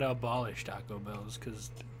probably try to abolish Taco Bells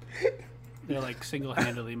because they're like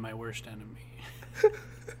single-handedly my worst enemy.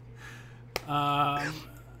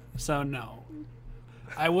 So no,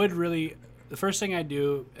 I would really. The first thing I'd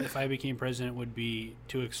do if I became president would be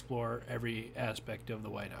to explore every aspect of the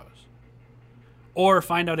White House, or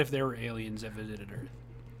find out if there were aliens that visited Earth.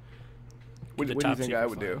 What do you think I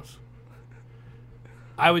would do?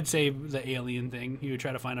 I would say the alien thing. You would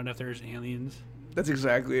try to find out if there's aliens. That's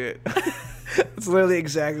exactly it. That's literally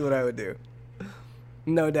exactly what I would do.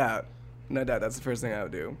 No doubt. No doubt. That's the first thing I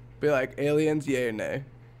would do. Be like, aliens, yay or nay?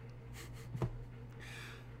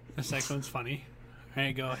 This next one's funny. There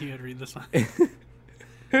you go. You would read this one.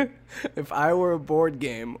 If I were a board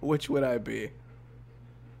game, which would I be?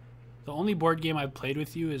 The only board game I've played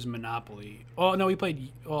with you is Monopoly. Oh, no, we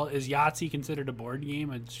played... Well, is Yahtzee considered a board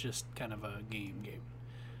game? It's just kind of a game.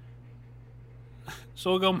 So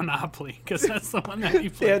we'll go Monopoly, because that's the one that you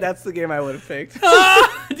played. Yeah, that's the game I would have picked.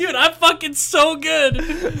 Dude, I'm fucking so good.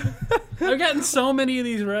 I've gotten so many of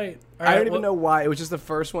these right. I don't even know why. It was just the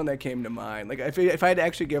first one that came to mind. Like, if I had to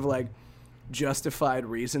actually give, like, justified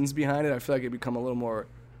reasons behind it, I feel like it'd become a little more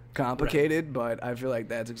complicated, right. But I feel like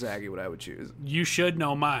that's exactly what I would choose. You should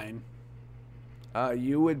know mine.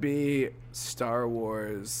 You would be Star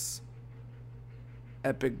Wars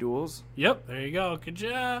Epic Duels. Yep, there you go. Good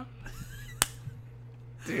job.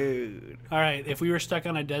 Dude. All right, if we were stuck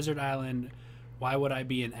on a desert island, why would I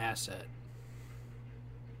be an asset?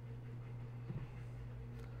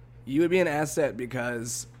 You would be an asset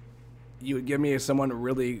because you would give me someone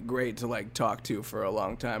really great to, like, talk to for a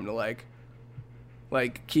long time to, like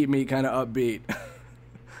keep me kind of upbeat.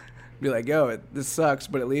 Be like, yo, this sucks,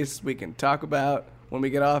 but at least we can talk about when we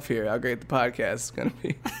get off here how great the podcast is going to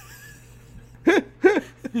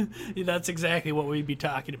be. That's exactly what we'd be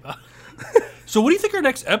talking about. So what do you think our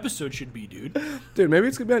next episode should be, dude? Dude, maybe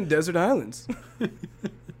it's going to be on desert islands.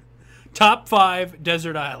 Top 5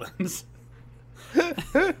 desert islands.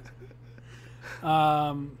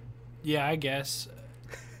 Yeah, I guess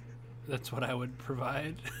that's what I would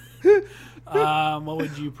provide. What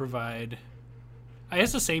would you provide? I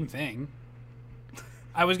guess the same thing.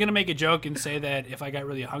 I was going to make a joke and say that if I got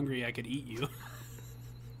really hungry, I could eat you.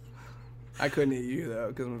 I couldn't eat you, though,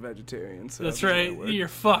 because I'm a vegetarian. So that's right. You're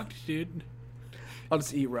fucked, dude. I'll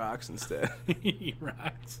just eat rocks instead. Eat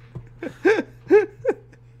rocks.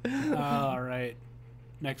 All right.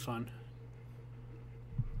 Next one.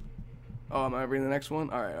 Oh, am I reading the next one?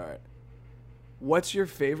 All right. What's your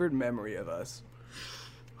favorite memory of us?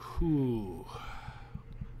 Ooh.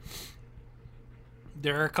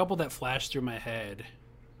 There are a couple that flash through my head.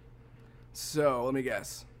 So, let me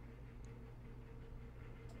guess.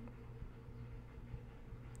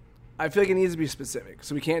 I feel like it needs to be specific.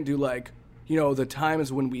 So we can't do, like, the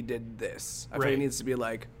times when we did this. I feel like it needs to be,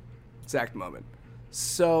 like, exact moment.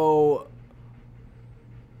 So,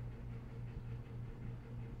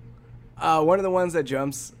 one of the ones that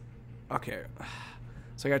jumps... Okay.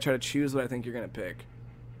 So I gotta try to choose what I think you're gonna pick.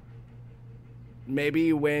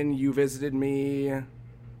 Maybe when you visited me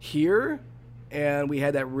here and we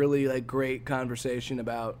had that really, like, great conversation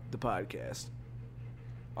about the podcast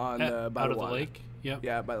on by the lake. Yep.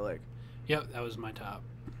 Yeah, by the lake. Yep, that was my top.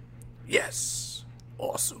 Yes.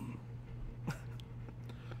 Awesome.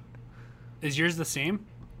 Is yours the same?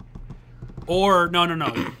 Or no.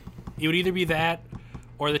 It would either be that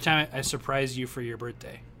or the time I surprised you for your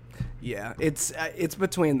birthday. Yeah, it's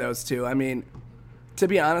between those two. I mean, to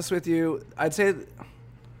be honest with you, I'd say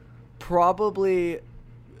probably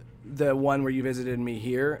the one where you visited me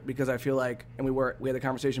here, because I feel like, and we had a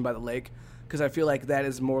conversation by the lake, because I feel like that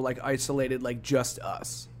is more like isolated, like just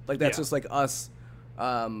us. Like that's just like us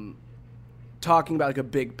talking about like a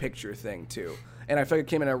big picture thing too. And I feel like it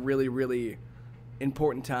came at a really, really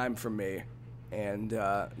important time for me. And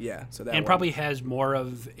so that and probably has more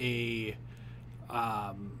of a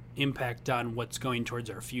impact on what's going towards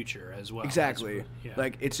our future as well. Exactly.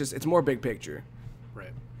 Like it's more big picture.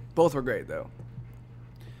 Right. Both were great though.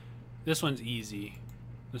 This one's easy.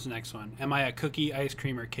 This next one. Am I a cookie, ice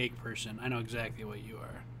cream, or cake person? I know exactly what you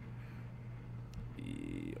are.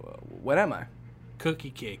 What am I?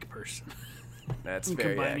 Cookie cake person. That's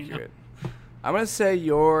very accurate. I'm going to say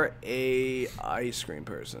you're a ice cream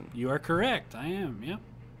person. You are correct. I am, yep.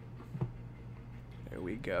 There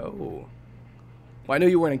we go. Well, I knew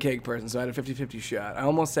you weren't a cake person, so I had a 50-50 shot. I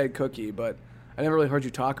almost said cookie, but I never really heard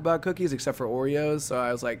you talk about cookies except for Oreos, so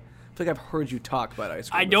I was like, feel like I've heard you talk about ice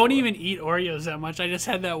cream. I don't before. even eat Oreos that much. I just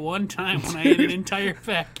had that one time when I ate an entire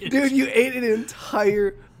package. Dude, you ate an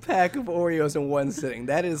entire pack of Oreos in one sitting.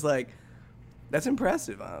 That is like, that's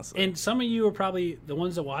impressive, honestly. And some of you are probably the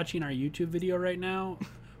ones that are watching our YouTube video right now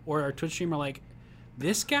or our Twitch stream are like,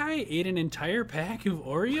 this guy ate an entire pack of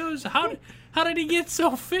Oreos? How did he get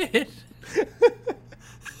so fit?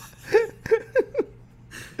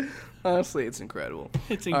 Honestly, it's incredible.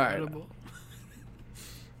 It's All right. incredible.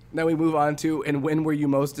 Now we move on to, and when were you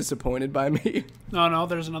most disappointed by me? No,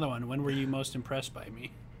 there's another one. When were you most impressed by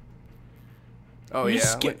me? Oh, You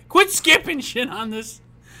yeah. quit skipping shit on this.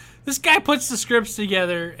 This guy puts the scripts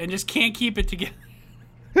together and just can't keep it together.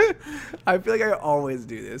 I feel like I always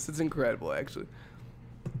do this. It's incredible, actually.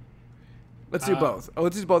 Let's do both.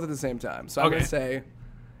 Let's do both at the same time. So I'm Okay. going to say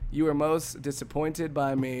you were most disappointed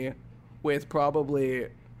by me with probably...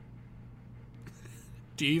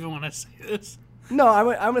 Do you even want to say this? No, I'm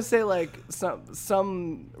going to say like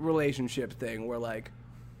some relationship thing where like,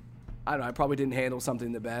 I don't know, I probably didn't handle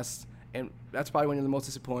something the best. And that's probably when you're the most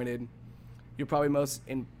disappointed. You're probably most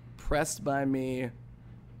impressed by me,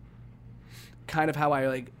 kind of how I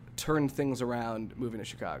like turned things around moving to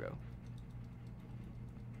Chicago.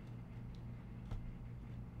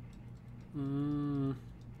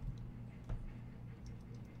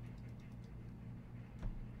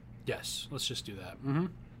 Yes, let's just do that. Mm-hmm.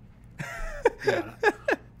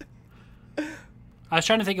 I was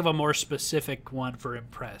trying to think of a more specific one for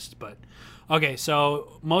impressed, but okay.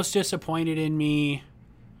 So most disappointed in me.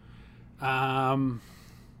 Have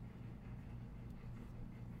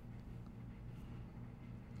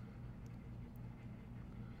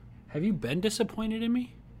you been disappointed in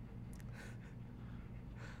me?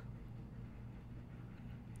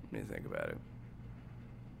 Let me think about it.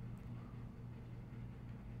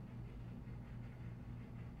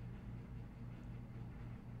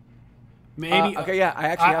 Maybe. Okay, yeah, I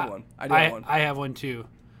actually have one. I do have one. I have one too.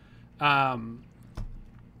 Around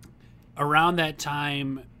that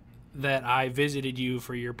time that I visited you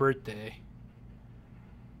for your birthday,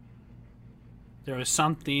 there was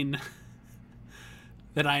something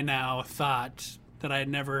that I now thought that I had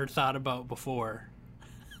never thought about before.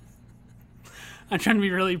 I'm trying to be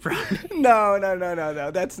really proud. No.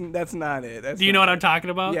 That's not it. Do you know what I'm talking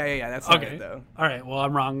about? Yeah. That's not Okay. it, though. All right. Well,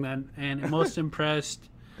 I'm wrong then. And most impressed,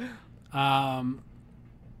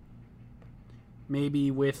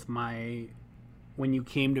 maybe with when you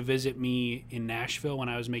came to visit me in Nashville when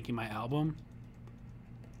I was making my album.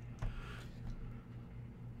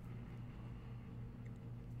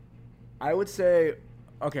 I would say,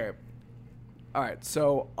 okay. All right,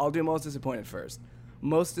 so I'll do most disappointed first.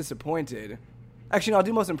 Most disappointed. Actually, no, I'll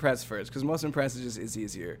do most impressed first because most impressed is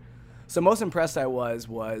easier. So most impressed I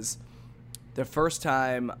was the first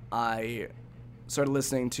time I started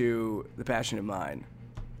listening to The Passionate Mind.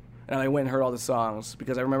 And I went and heard all the songs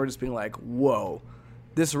because I remember just being like, whoa,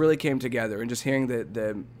 this really came together. And just hearing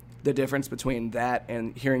the difference between that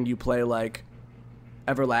and hearing you play like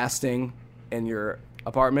Everlasting in your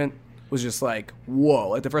apartment was just like, whoa.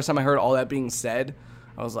 Like the first time I heard all that being said,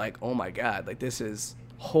 I was like, oh my God, like this is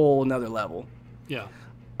whole nother level. Yeah.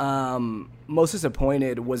 Most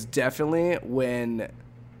disappointed was definitely when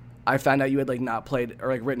I found out you had like not played or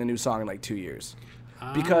like written a new song in like 2 years.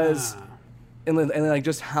 Because and like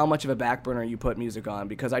just how much of a back burner you put music on,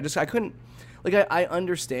 because I couldn't, like I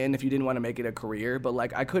understand if you didn't want to make it a career, but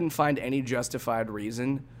like I couldn't find any justified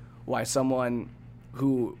reason why someone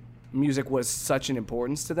who music was such an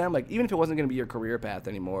importance to them, like even if it wasn't going to be your career path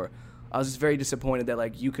anymore, I was just very disappointed that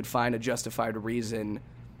like you could find a justified reason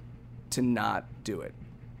to not do it.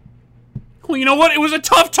 Well, you know what? It was a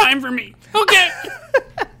tough time for me. Okay.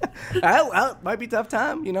 Well, it might be a tough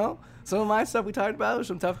time, you know. Some of my stuff we talked about was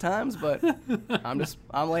some tough times, but I'm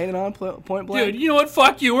laying it on point blank. Dude, you know what?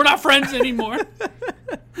 Fuck you. We're not friends anymore.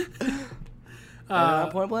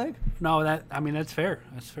 Point blank? No, that's fair.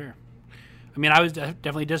 That's fair. I mean, I was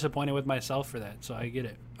definitely disappointed with myself for that, so I get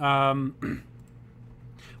it.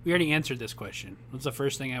 We already answered this question. What's the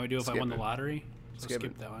first thing I would do if I won the lottery? So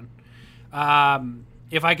skip that one.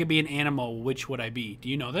 If I could be an animal, which would I be? Do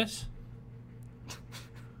you know this?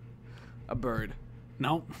 A bird.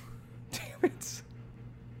 No. Damn it.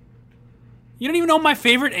 You don't even know my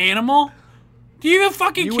favorite animal? Do you even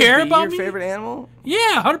fucking care about me? Your favorite animal?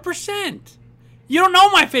 Yeah, 100%. You don't know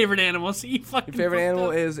my favorite animal, so you fucking. Your favorite animal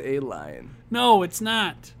up. is a lion. No, it's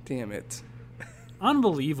not. Damn it.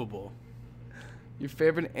 Unbelievable. Your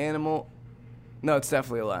favorite animal? No, it's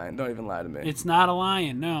definitely a lion. Don't even lie to me. It's not a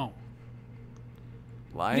lion, no.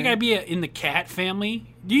 Lion? You think I'd be in the cat family?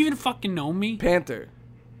 Do you even fucking know me? Panther.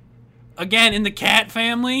 Again, in the cat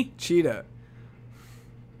family? Cheetah.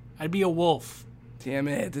 I'd be a wolf. Damn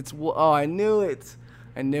it! Oh, I knew it.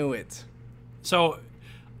 I knew it. So,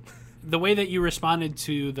 the way that you responded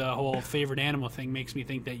to the whole favorite animal thing makes me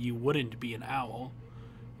think that you wouldn't be an owl,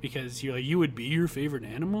 because you're like, you would be your favorite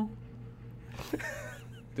animal. Dude,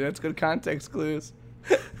 that's good context clues.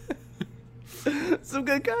 Some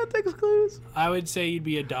good context clues. I would say you'd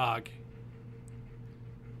be a dog.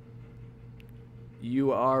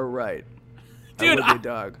 You are right. Dude, I would be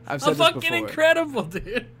a dog. I've said I'm this fucking before. incredible,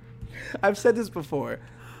 dude. I've said this before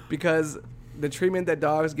because the treatment that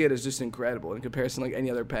dogs get is just incredible in comparison to like any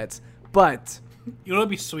other pets. But You know what'd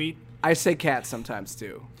be sweet? I say cats sometimes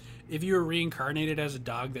too. If you were reincarnated as a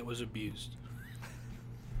dog that was abused.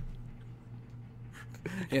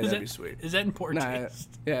 Yeah, that'd be sweet. Is that important? Nah,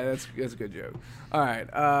 yeah, that's a good joke. All right.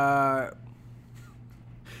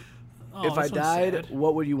 If I died, sad.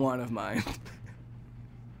 what would you want of mine?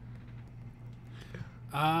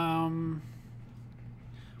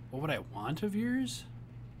 What would I want of yours?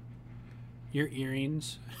 Your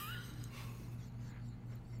earrings.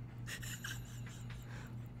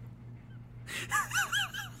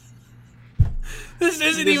 This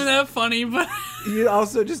isn't even that funny, but You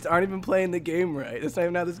also just aren't even playing the game right. That's not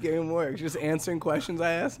even how this game works. You're just answering questions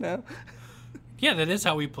I ask now. yeah, that is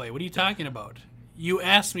how we play. What are you talking about? You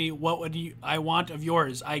asked me what would I want of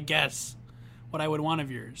yours. I guess what I would want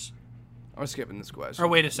of yours. I'm skipping this question. Or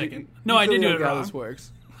wait a second. No, I did do it How wrong. this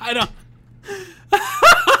works. I don't.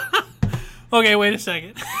 Okay, wait a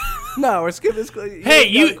second. No, we're skipping this question.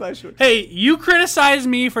 Hey, you criticized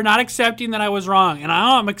me for not accepting that I was wrong, and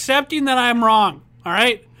I'm accepting that I'm wrong. All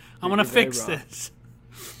right, I'm gonna You're very fix wrong. this.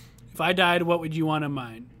 If I died, what would you want of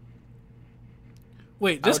mine?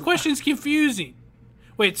 Wait, this question's confusing.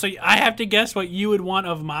 Wait, so I have to guess what you would want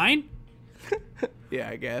of mine? Yeah,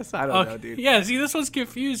 I guess. I don't know, dude. Yeah, see, this one's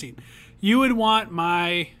confusing. You would want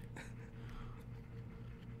my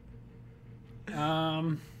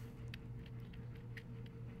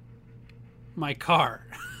my car.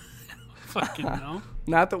 Fucking no.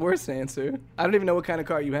 Not the worst answer. I don't even know what kind of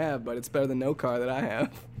car you have, but it's better than no car that I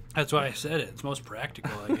have. That's why I said it. It's most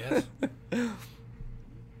practical, I guess.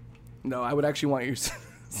 No, I would actually want your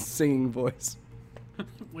singing voice.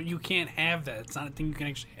 Well, you can't have that. It's not a thing you can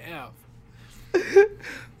actually have. Yeah,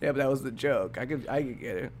 but that was the joke. I could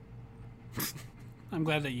get it. I'm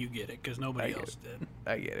glad that you get it, because nobody I get else did.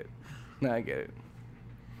 I get it. No, I get it.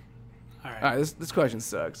 All right. All right, this question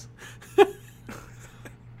sucks.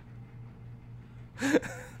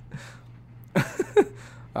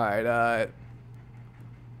 All right.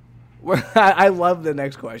 I love the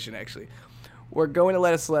next question, actually. We're going to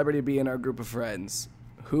let a celebrity be in our group of friends.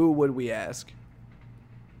 Who would we ask?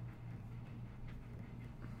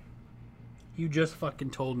 You just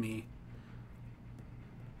fucking told me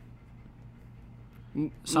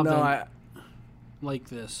something No, like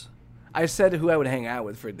this. I said who I would hang out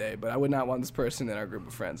with for a day, but I would not want this person in our group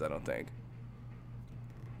of friends, I don't think.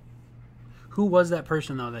 Who was that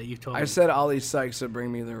person, though, that you told me? I said Ollie Sykes of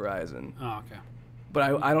Bring Me the Horizon. Oh, okay.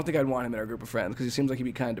 But I don't think I'd want him in our group of friends because he seems like he'd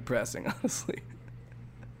be kind of depressing, honestly.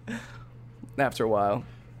 After a while.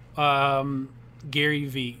 Gary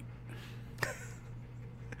V.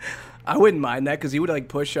 I wouldn't mind that because he would like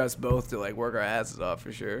push us both to like work our asses off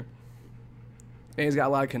for sure. And he's got a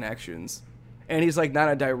lot of connections. And he's like not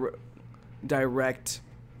a direct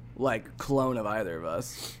like clone of either of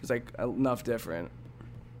us. He's like enough different.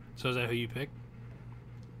 So is that who you picked?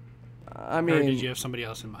 I Or did mean, you have somebody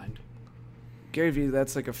else in mind? Gary Vee,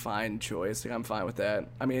 that's like a fine choice. Like, I'm fine with that.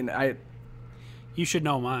 I mean, You should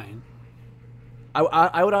know mine.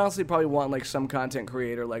 I would honestly probably want like some content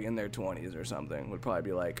creator like in their 20s or something would probably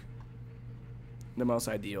be like the most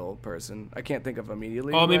ideal person. I can't think of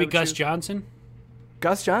immediately. Oh, who I maybe would Gus choose. Johnson?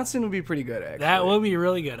 Gus Johnson would be pretty good, actually. That would be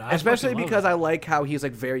really good. I Especially fucking love because it. I like how he's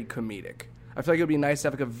like very comedic. I feel like it would be nice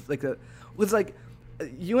to have it's like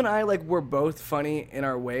you and I like we're both funny in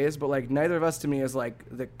our ways, but like neither of us to me is like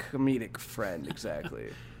the comedic friend exactly.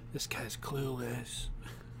 This guy's clueless.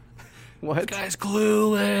 What? This guy's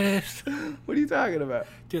clueless. What are you talking about?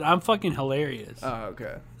 Dude, I'm fucking hilarious. Oh,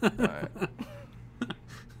 okay. All right.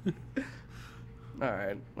 All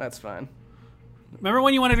right, that's fine. Remember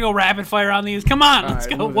when you wanted to go rapid fire on these? Come on, let's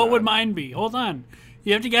right, go. moving What would on. mine be? Hold on.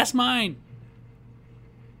 You have to guess mine.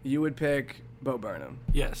 You would pick Bo Burnham.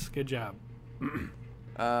 Yes, good job.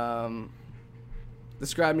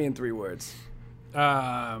 Describe me in 3 words.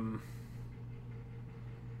 Outgoing.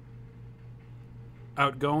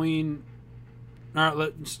 All right,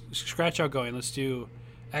 let's scratch outgoing. Let's do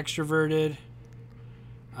extroverted.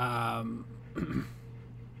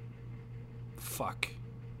 Fuck.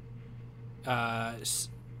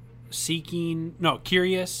 Seeking. No,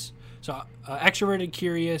 curious. So extroverted,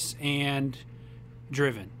 curious, and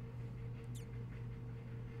driven.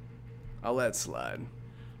 I'll let it slide.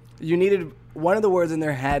 You needed one of the words in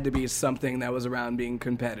there had to be something that was around being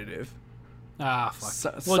competitive. Ah,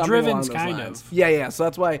 fuck. Well, driven's kind of. Yeah. So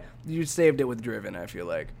that's why you saved it with driven, I feel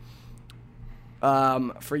like.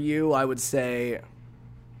 For you, I would say...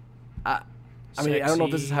 I mean, I don't know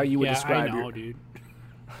if this is how you would describe I know, dude.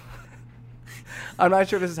 I'm not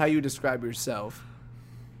sure if this is how you describe yourself.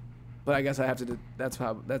 But I guess I have to... That's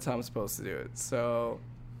how I'm supposed to do it. So...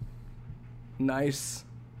 Nice.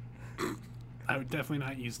 I would definitely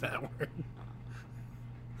not use that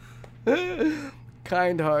word.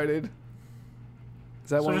 Kind-hearted. Is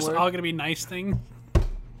that So one just word? all going to be nice thing?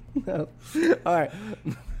 No. All right.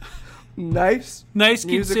 Nice. Nice,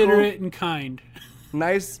 musical, considerate, and kind.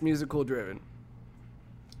 Nice, musical, driven.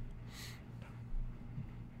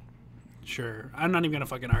 Sure. I'm not even going to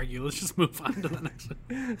fucking argue. Let's just move on to the next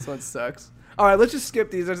one. This one sucks. All right, let's just skip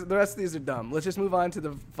these. The rest of these are dumb. Let's just move on to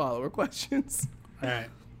the follower questions. All right.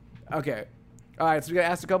 Okay. All right, so we got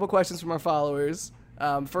asked a couple questions from our followers.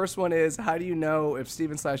 First one is, how do you know if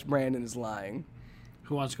Steven/Brandon is lying?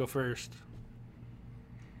 Who wants to go first?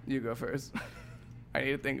 You go first. I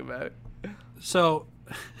need to think about it. So,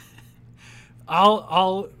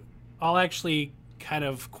 I'll actually kind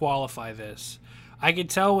of qualify this. I can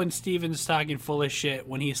tell when Steven's talking full of shit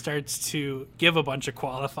when he starts to give a bunch of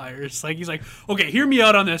qualifiers. Like, he's like, okay, hear me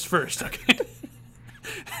out on this first, okay?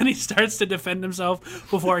 And he starts to defend himself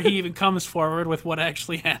before he even comes forward with what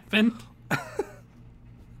actually happened.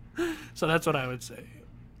 So that's what I would say.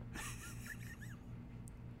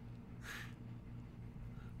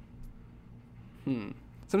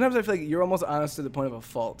 Sometimes I feel like you're almost honest to the point of a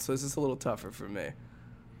fault, so this is a little tougher for me.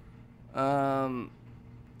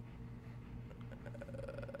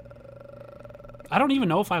 I don't even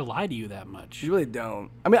know if I lie to you that much. You really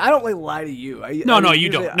don't. I mean, I don't lie to you. No, you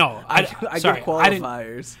don't. No, I sorry, give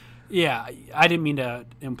qualifiers. Yeah, I didn't mean to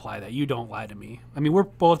imply that. You don't lie to me. I mean, we're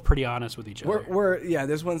both pretty honest with each other. We're yeah.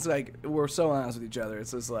 This one's like we're so honest with each other.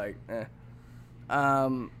 It's just like,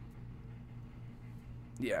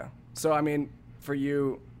 yeah. So I mean, for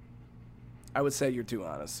you, I would say you're too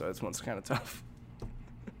honest. So this one's kind of tough.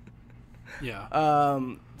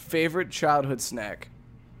 Yeah. Favorite childhood snack?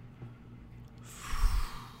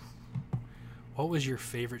 What was your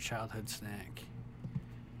favorite childhood snack?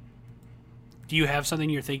 Do you have something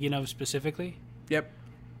you're thinking of specifically? Yep.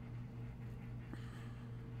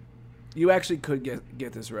 You actually could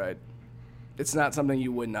get this right. It's not something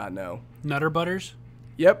you would not know. Nutter Butters?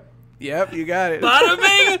 Yep, you got it. Bada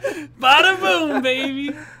bing, bada boom,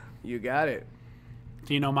 baby. You got it.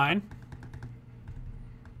 Do you know mine?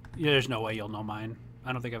 Yeah, there's no way you'll know mine.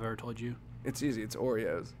 I don't think I've ever told you. It's easy. It's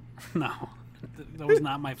Oreos. No, that was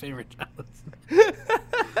not my favorite childhood.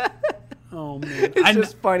 Oh man, It's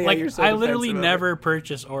just funny how you're so I literally defensive of never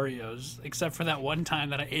purchase Oreos except for that one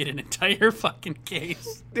time that I ate an entire fucking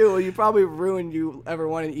case. Dude, well, you probably ruined you ever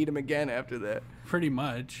wanting to eat them again after that. Pretty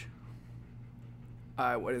much.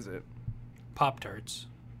 What is it? Pop-Tarts.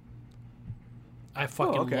 I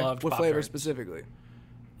fucking loved What Pop-Tarts. flavor specifically?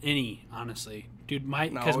 Any, honestly. Dude,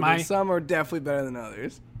 Some are definitely better than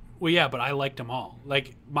others. Well, yeah, but I liked them all.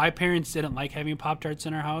 Like, my parents didn't like having Pop-Tarts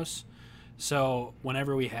in our house, so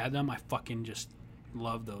whenever we had them, I fucking just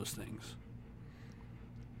loved those things.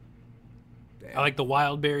 Damn. I like the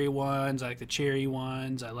wild berry ones. I like the cherry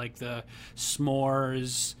ones. I like the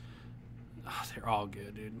s'mores. Oh, they're all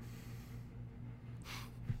good, dude.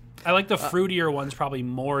 I like the fruitier ones probably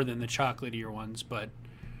more than the chocolatier ones, but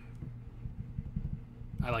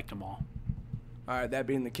I liked them all. All right, that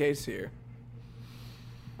being the case here.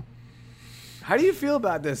 How do you feel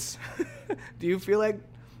about this? Do you feel like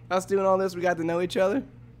us doing all this, we got to know each other?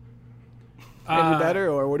 Any better,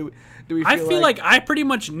 or what do we feel I feel like I pretty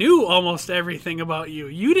much knew almost everything about you.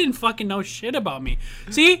 You didn't fucking know shit about me.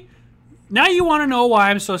 See? Now you want to know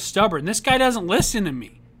why I'm so stubborn. This guy doesn't listen to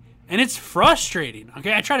me. And it's frustrating.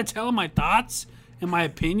 Okay? I try to tell him my thoughts and my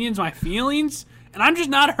opinions, my feelings, and I'm just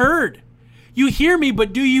not heard. You hear me,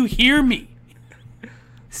 but do you hear me?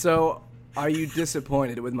 So, are you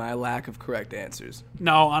disappointed with my lack of correct answers?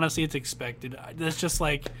 No, honestly, it's expected. That's just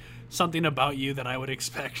like something about you that I would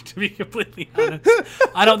expect, to be completely honest.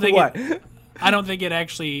 I don't think What? I don't think it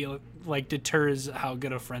actually like deters how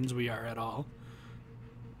good of friends we are at all.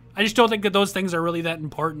 I just don't think that those things are really that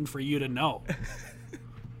important for you to know.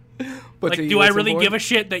 But Like, to you, do I it's really important? give a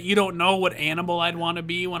shit that you don't know what animal I'd want to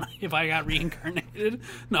be if I got reincarnated?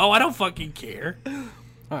 No, I don't fucking care.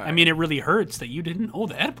 All right. I mean, it really hurts that you didn't know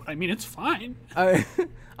that, but I mean, it's fine.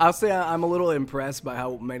 I'll say I'm a little impressed by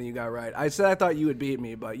how many you got right. I said I thought you would beat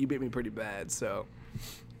me, but you beat me pretty bad, so.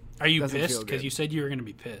 Are you Doesn't pissed? feel Because good. you said you were going to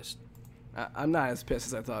be pissed. I'm not as pissed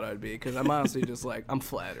as I thought I'd be because I'm honestly just like I'm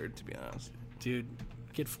flattered, to be honest. Dude,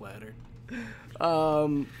 get flattered.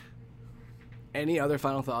 Any other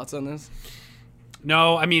final thoughts on this?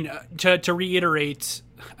 No, I mean, to reiterate,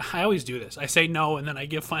 I always do this. I say no, and then I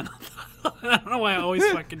give final thoughts. I don't know why I always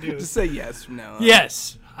fucking do this. Just say yes from now on.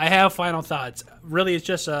 Yes, I have final thoughts. Really, it's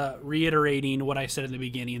just reiterating what I said in the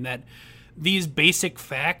beginning, that these basic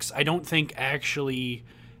facts I don't think actually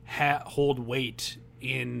hold weight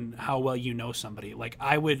in how well you know somebody. Like,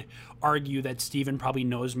 I would argue that Steven probably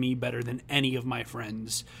knows me better than any of my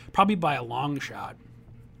friends, probably by a long shot.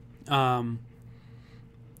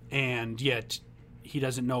 And yet he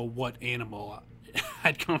doesn't know what animal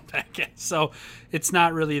I'd come back at. So it's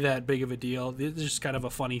not really that big of a deal. It's just kind of a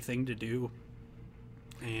funny thing to do.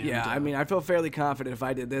 And, Yeah, I mean, I feel fairly confident if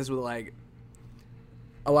I did this with, like,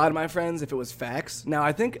 a lot of my friends, if it was facts. Now,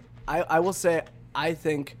 I think, I will say, I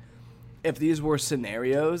think if these were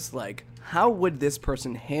scenarios, like, how would this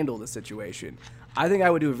person handle the situation? I think I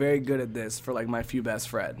would do very good at this for, like, my few best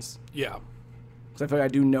friends. yeah. Because I feel like I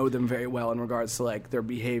do know them very well in regards to, like, their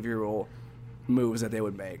behavioral moves that they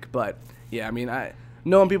would make. But, yeah, I mean,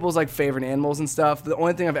 knowing people's, like, favorite animals and stuff, the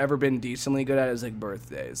only thing I've ever been decently good at is, like,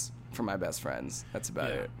 birthdays for my best friends. That's about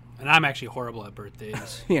Yeah. it. And I'm actually horrible at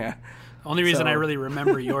birthdays. Yeah. Only reason So- I really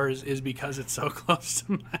remember yours is because it's so close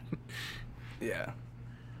to mine. Yeah.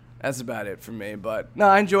 That's about it for me. But, no,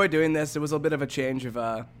 I enjoy doing this. It was a bit of a change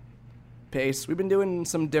of pace. We've been doing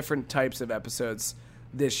some different types of episodes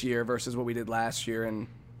this year versus what we did last year, and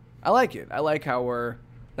I like it. I like how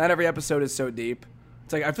not every episode is so deep.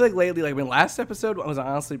 It's like, I feel like lately, like, my last episode was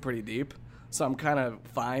honestly pretty deep, so I'm kind of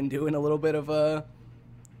fine doing a little bit of a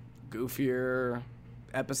goofier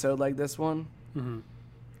episode like this one.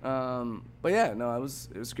 Mm-hmm. But yeah, no, it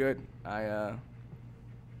was good. That's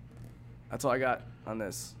all I got on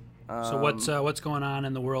this. So what's going on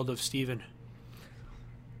in the world of Steven?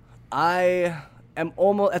 I am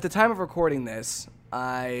almost, at the time of recording this,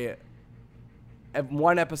 I am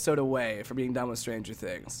one episode away from being done with Stranger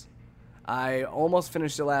Things. I almost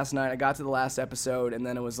finished it last night. I got to the last episode, and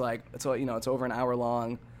then it was like, it's over an hour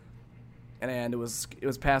long, and it was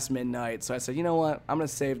past midnight. So I said, you know what? I'm gonna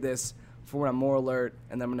save this for when I'm more alert,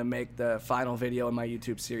 and then I'm gonna make the final video in my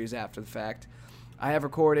YouTube series after the fact. I have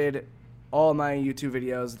recorded all my YouTube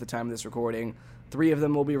videos at the time of this recording. 3 of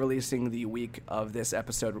them will be releasing the week of this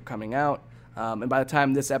episode coming out. And by the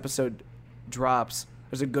time this episode drops,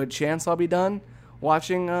 there's a good chance I'll be done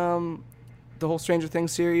watching the whole Stranger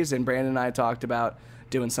Things series. And Brandon and I talked about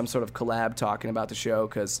doing some sort of collab talking about the show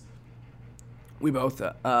because we both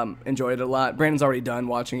enjoyed it a lot. Brandon's already done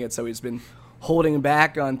watching it, so he's been holding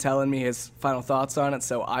back on telling me his final thoughts on it.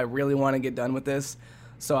 So I really want to get done with this,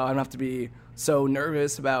 so I don't have to be so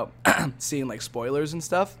nervous about seeing, like, spoilers and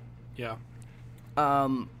stuff. Yeah.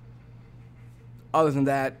 Other than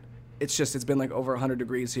that, it's been like over 100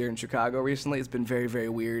 degrees here in Chicago recently. It's been very, very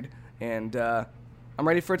weird, and I'm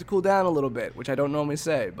ready for it to cool down a little bit, which I don't normally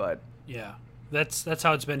say, but Yeah. That's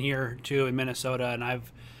how it's been here too in Minnesota, and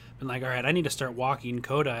I've been like, all right, I need to start walking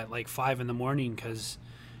Coda at like 5 in the morning because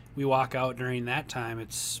we walk out during that time.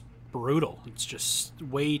 It's brutal. It's just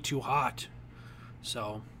way too hot.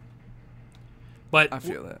 So, but I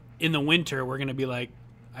feel that. in the winter we're gonna be like,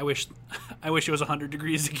 I wish it was 100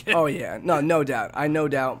 degrees again. Oh yeah, no doubt.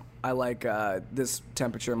 I like this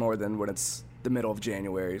temperature more than when it's the middle of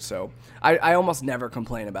January. So I almost never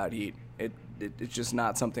complain about heat. It's just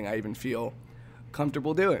not something I even feel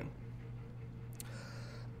comfortable doing.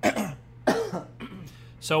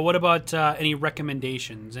 So what about any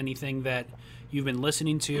recommendations? Anything that you've been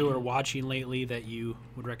listening to or watching lately that you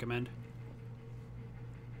would recommend?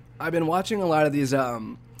 I've been watching a lot of these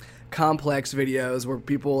complex videos where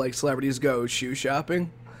people, like celebrities, go shoe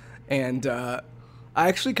shopping, and I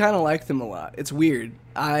actually kind of like them a lot. It's weird.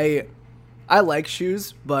 I like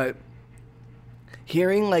shoes, but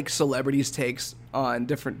hearing like celebrities' takes on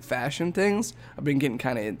different fashion things, I've been getting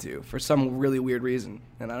kind of into for some really weird reason,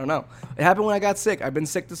 and I don't know. It happened when I got sick. I've been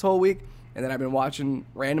sick this whole week, and then I've been watching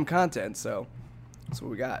random content, so that's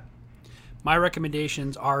what we got. My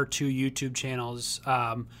recommendations are 2 YouTube channels.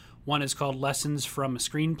 One is called Lessons from a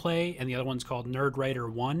Screenplay, and the other one's called Nerd Writer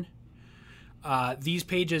 1. These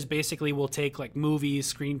pages basically will take like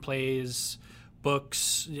movies, screenplays,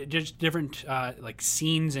 books, just different like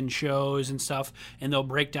scenes and shows and stuff, and they'll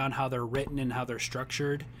break down how they're written and how they're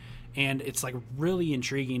structured. And it's like really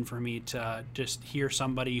intriguing for me to just hear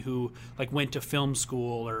somebody who like went to film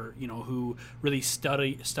school or who really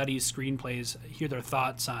studies screenplays, hear their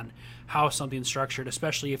thoughts on how something's structured,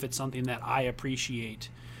 especially if it's something that I appreciate.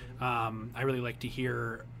 I really like to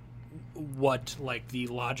hear what like the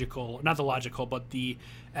not the logical, but the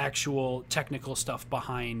actual technical stuff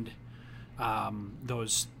behind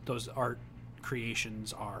those art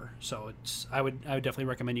creations are. So I would definitely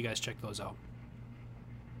recommend you guys check those out.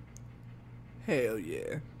 Hell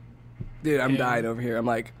yeah. Dude, I'm dying over here. I'm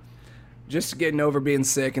like just getting over being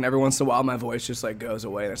sick, and every once in a while my voice just like goes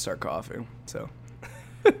away and I start coughing. So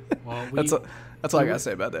Well, that's all I gotta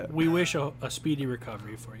say about that. We wish a speedy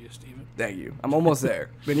recovery for you, Steven. Thank you. I'm almost there.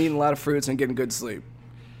 Been eating a lot of fruits and getting good sleep.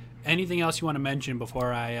 Anything else you want to mention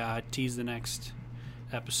before I tease the next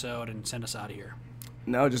episode and send us out of here?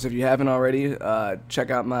 No, just if you haven't already,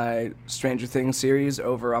 check out my Stranger Things series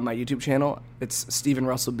over on my YouTube channel. It's Steven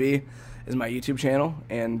Russell B is my YouTube channel,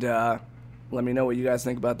 and let me know what you guys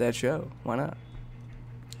think about that show. Why not?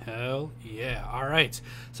 Hell yeah. All right.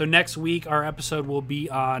 So next week, our episode will be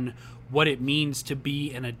on what it means to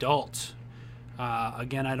be an adult.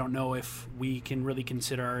 Again, I don't know if we can really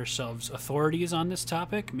consider ourselves authorities on this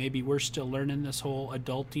topic. Maybe we're still learning this whole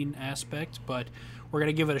adulting aspect, but we're going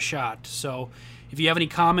to give it a shot. So if you have any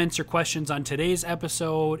comments or questions on today's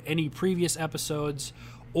episode, any previous episodes,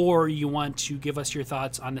 or you want to give us your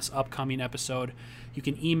thoughts on this upcoming episode, you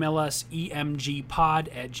can email us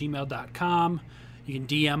emgpod@gmail.com. You can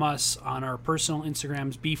DM us on our personal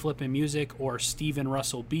Instagrams, BFlippinMusic or Steven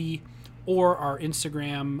Russell B, or our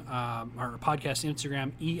Instagram, our podcast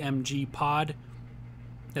Instagram, EMGPod.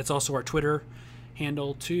 That's also our Twitter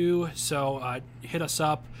handle too. So hit us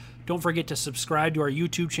up. Don't forget to subscribe to our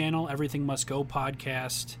YouTube channel, Everything Must Go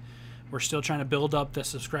Podcast. We're still trying to build up the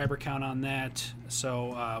subscriber count on that.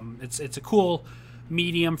 So it's a cool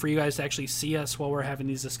medium for you guys to actually see us while we're having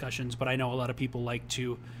these discussions. But I know a lot of people like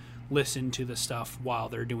to listen to the stuff while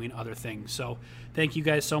they're doing other things. So thank you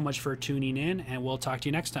guys so much for tuning in, and we'll talk to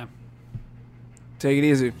you next time. Take it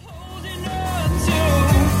easy. Holding on to